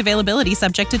product availability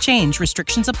subject to change.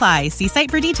 Restrictions apply. See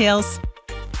site for details.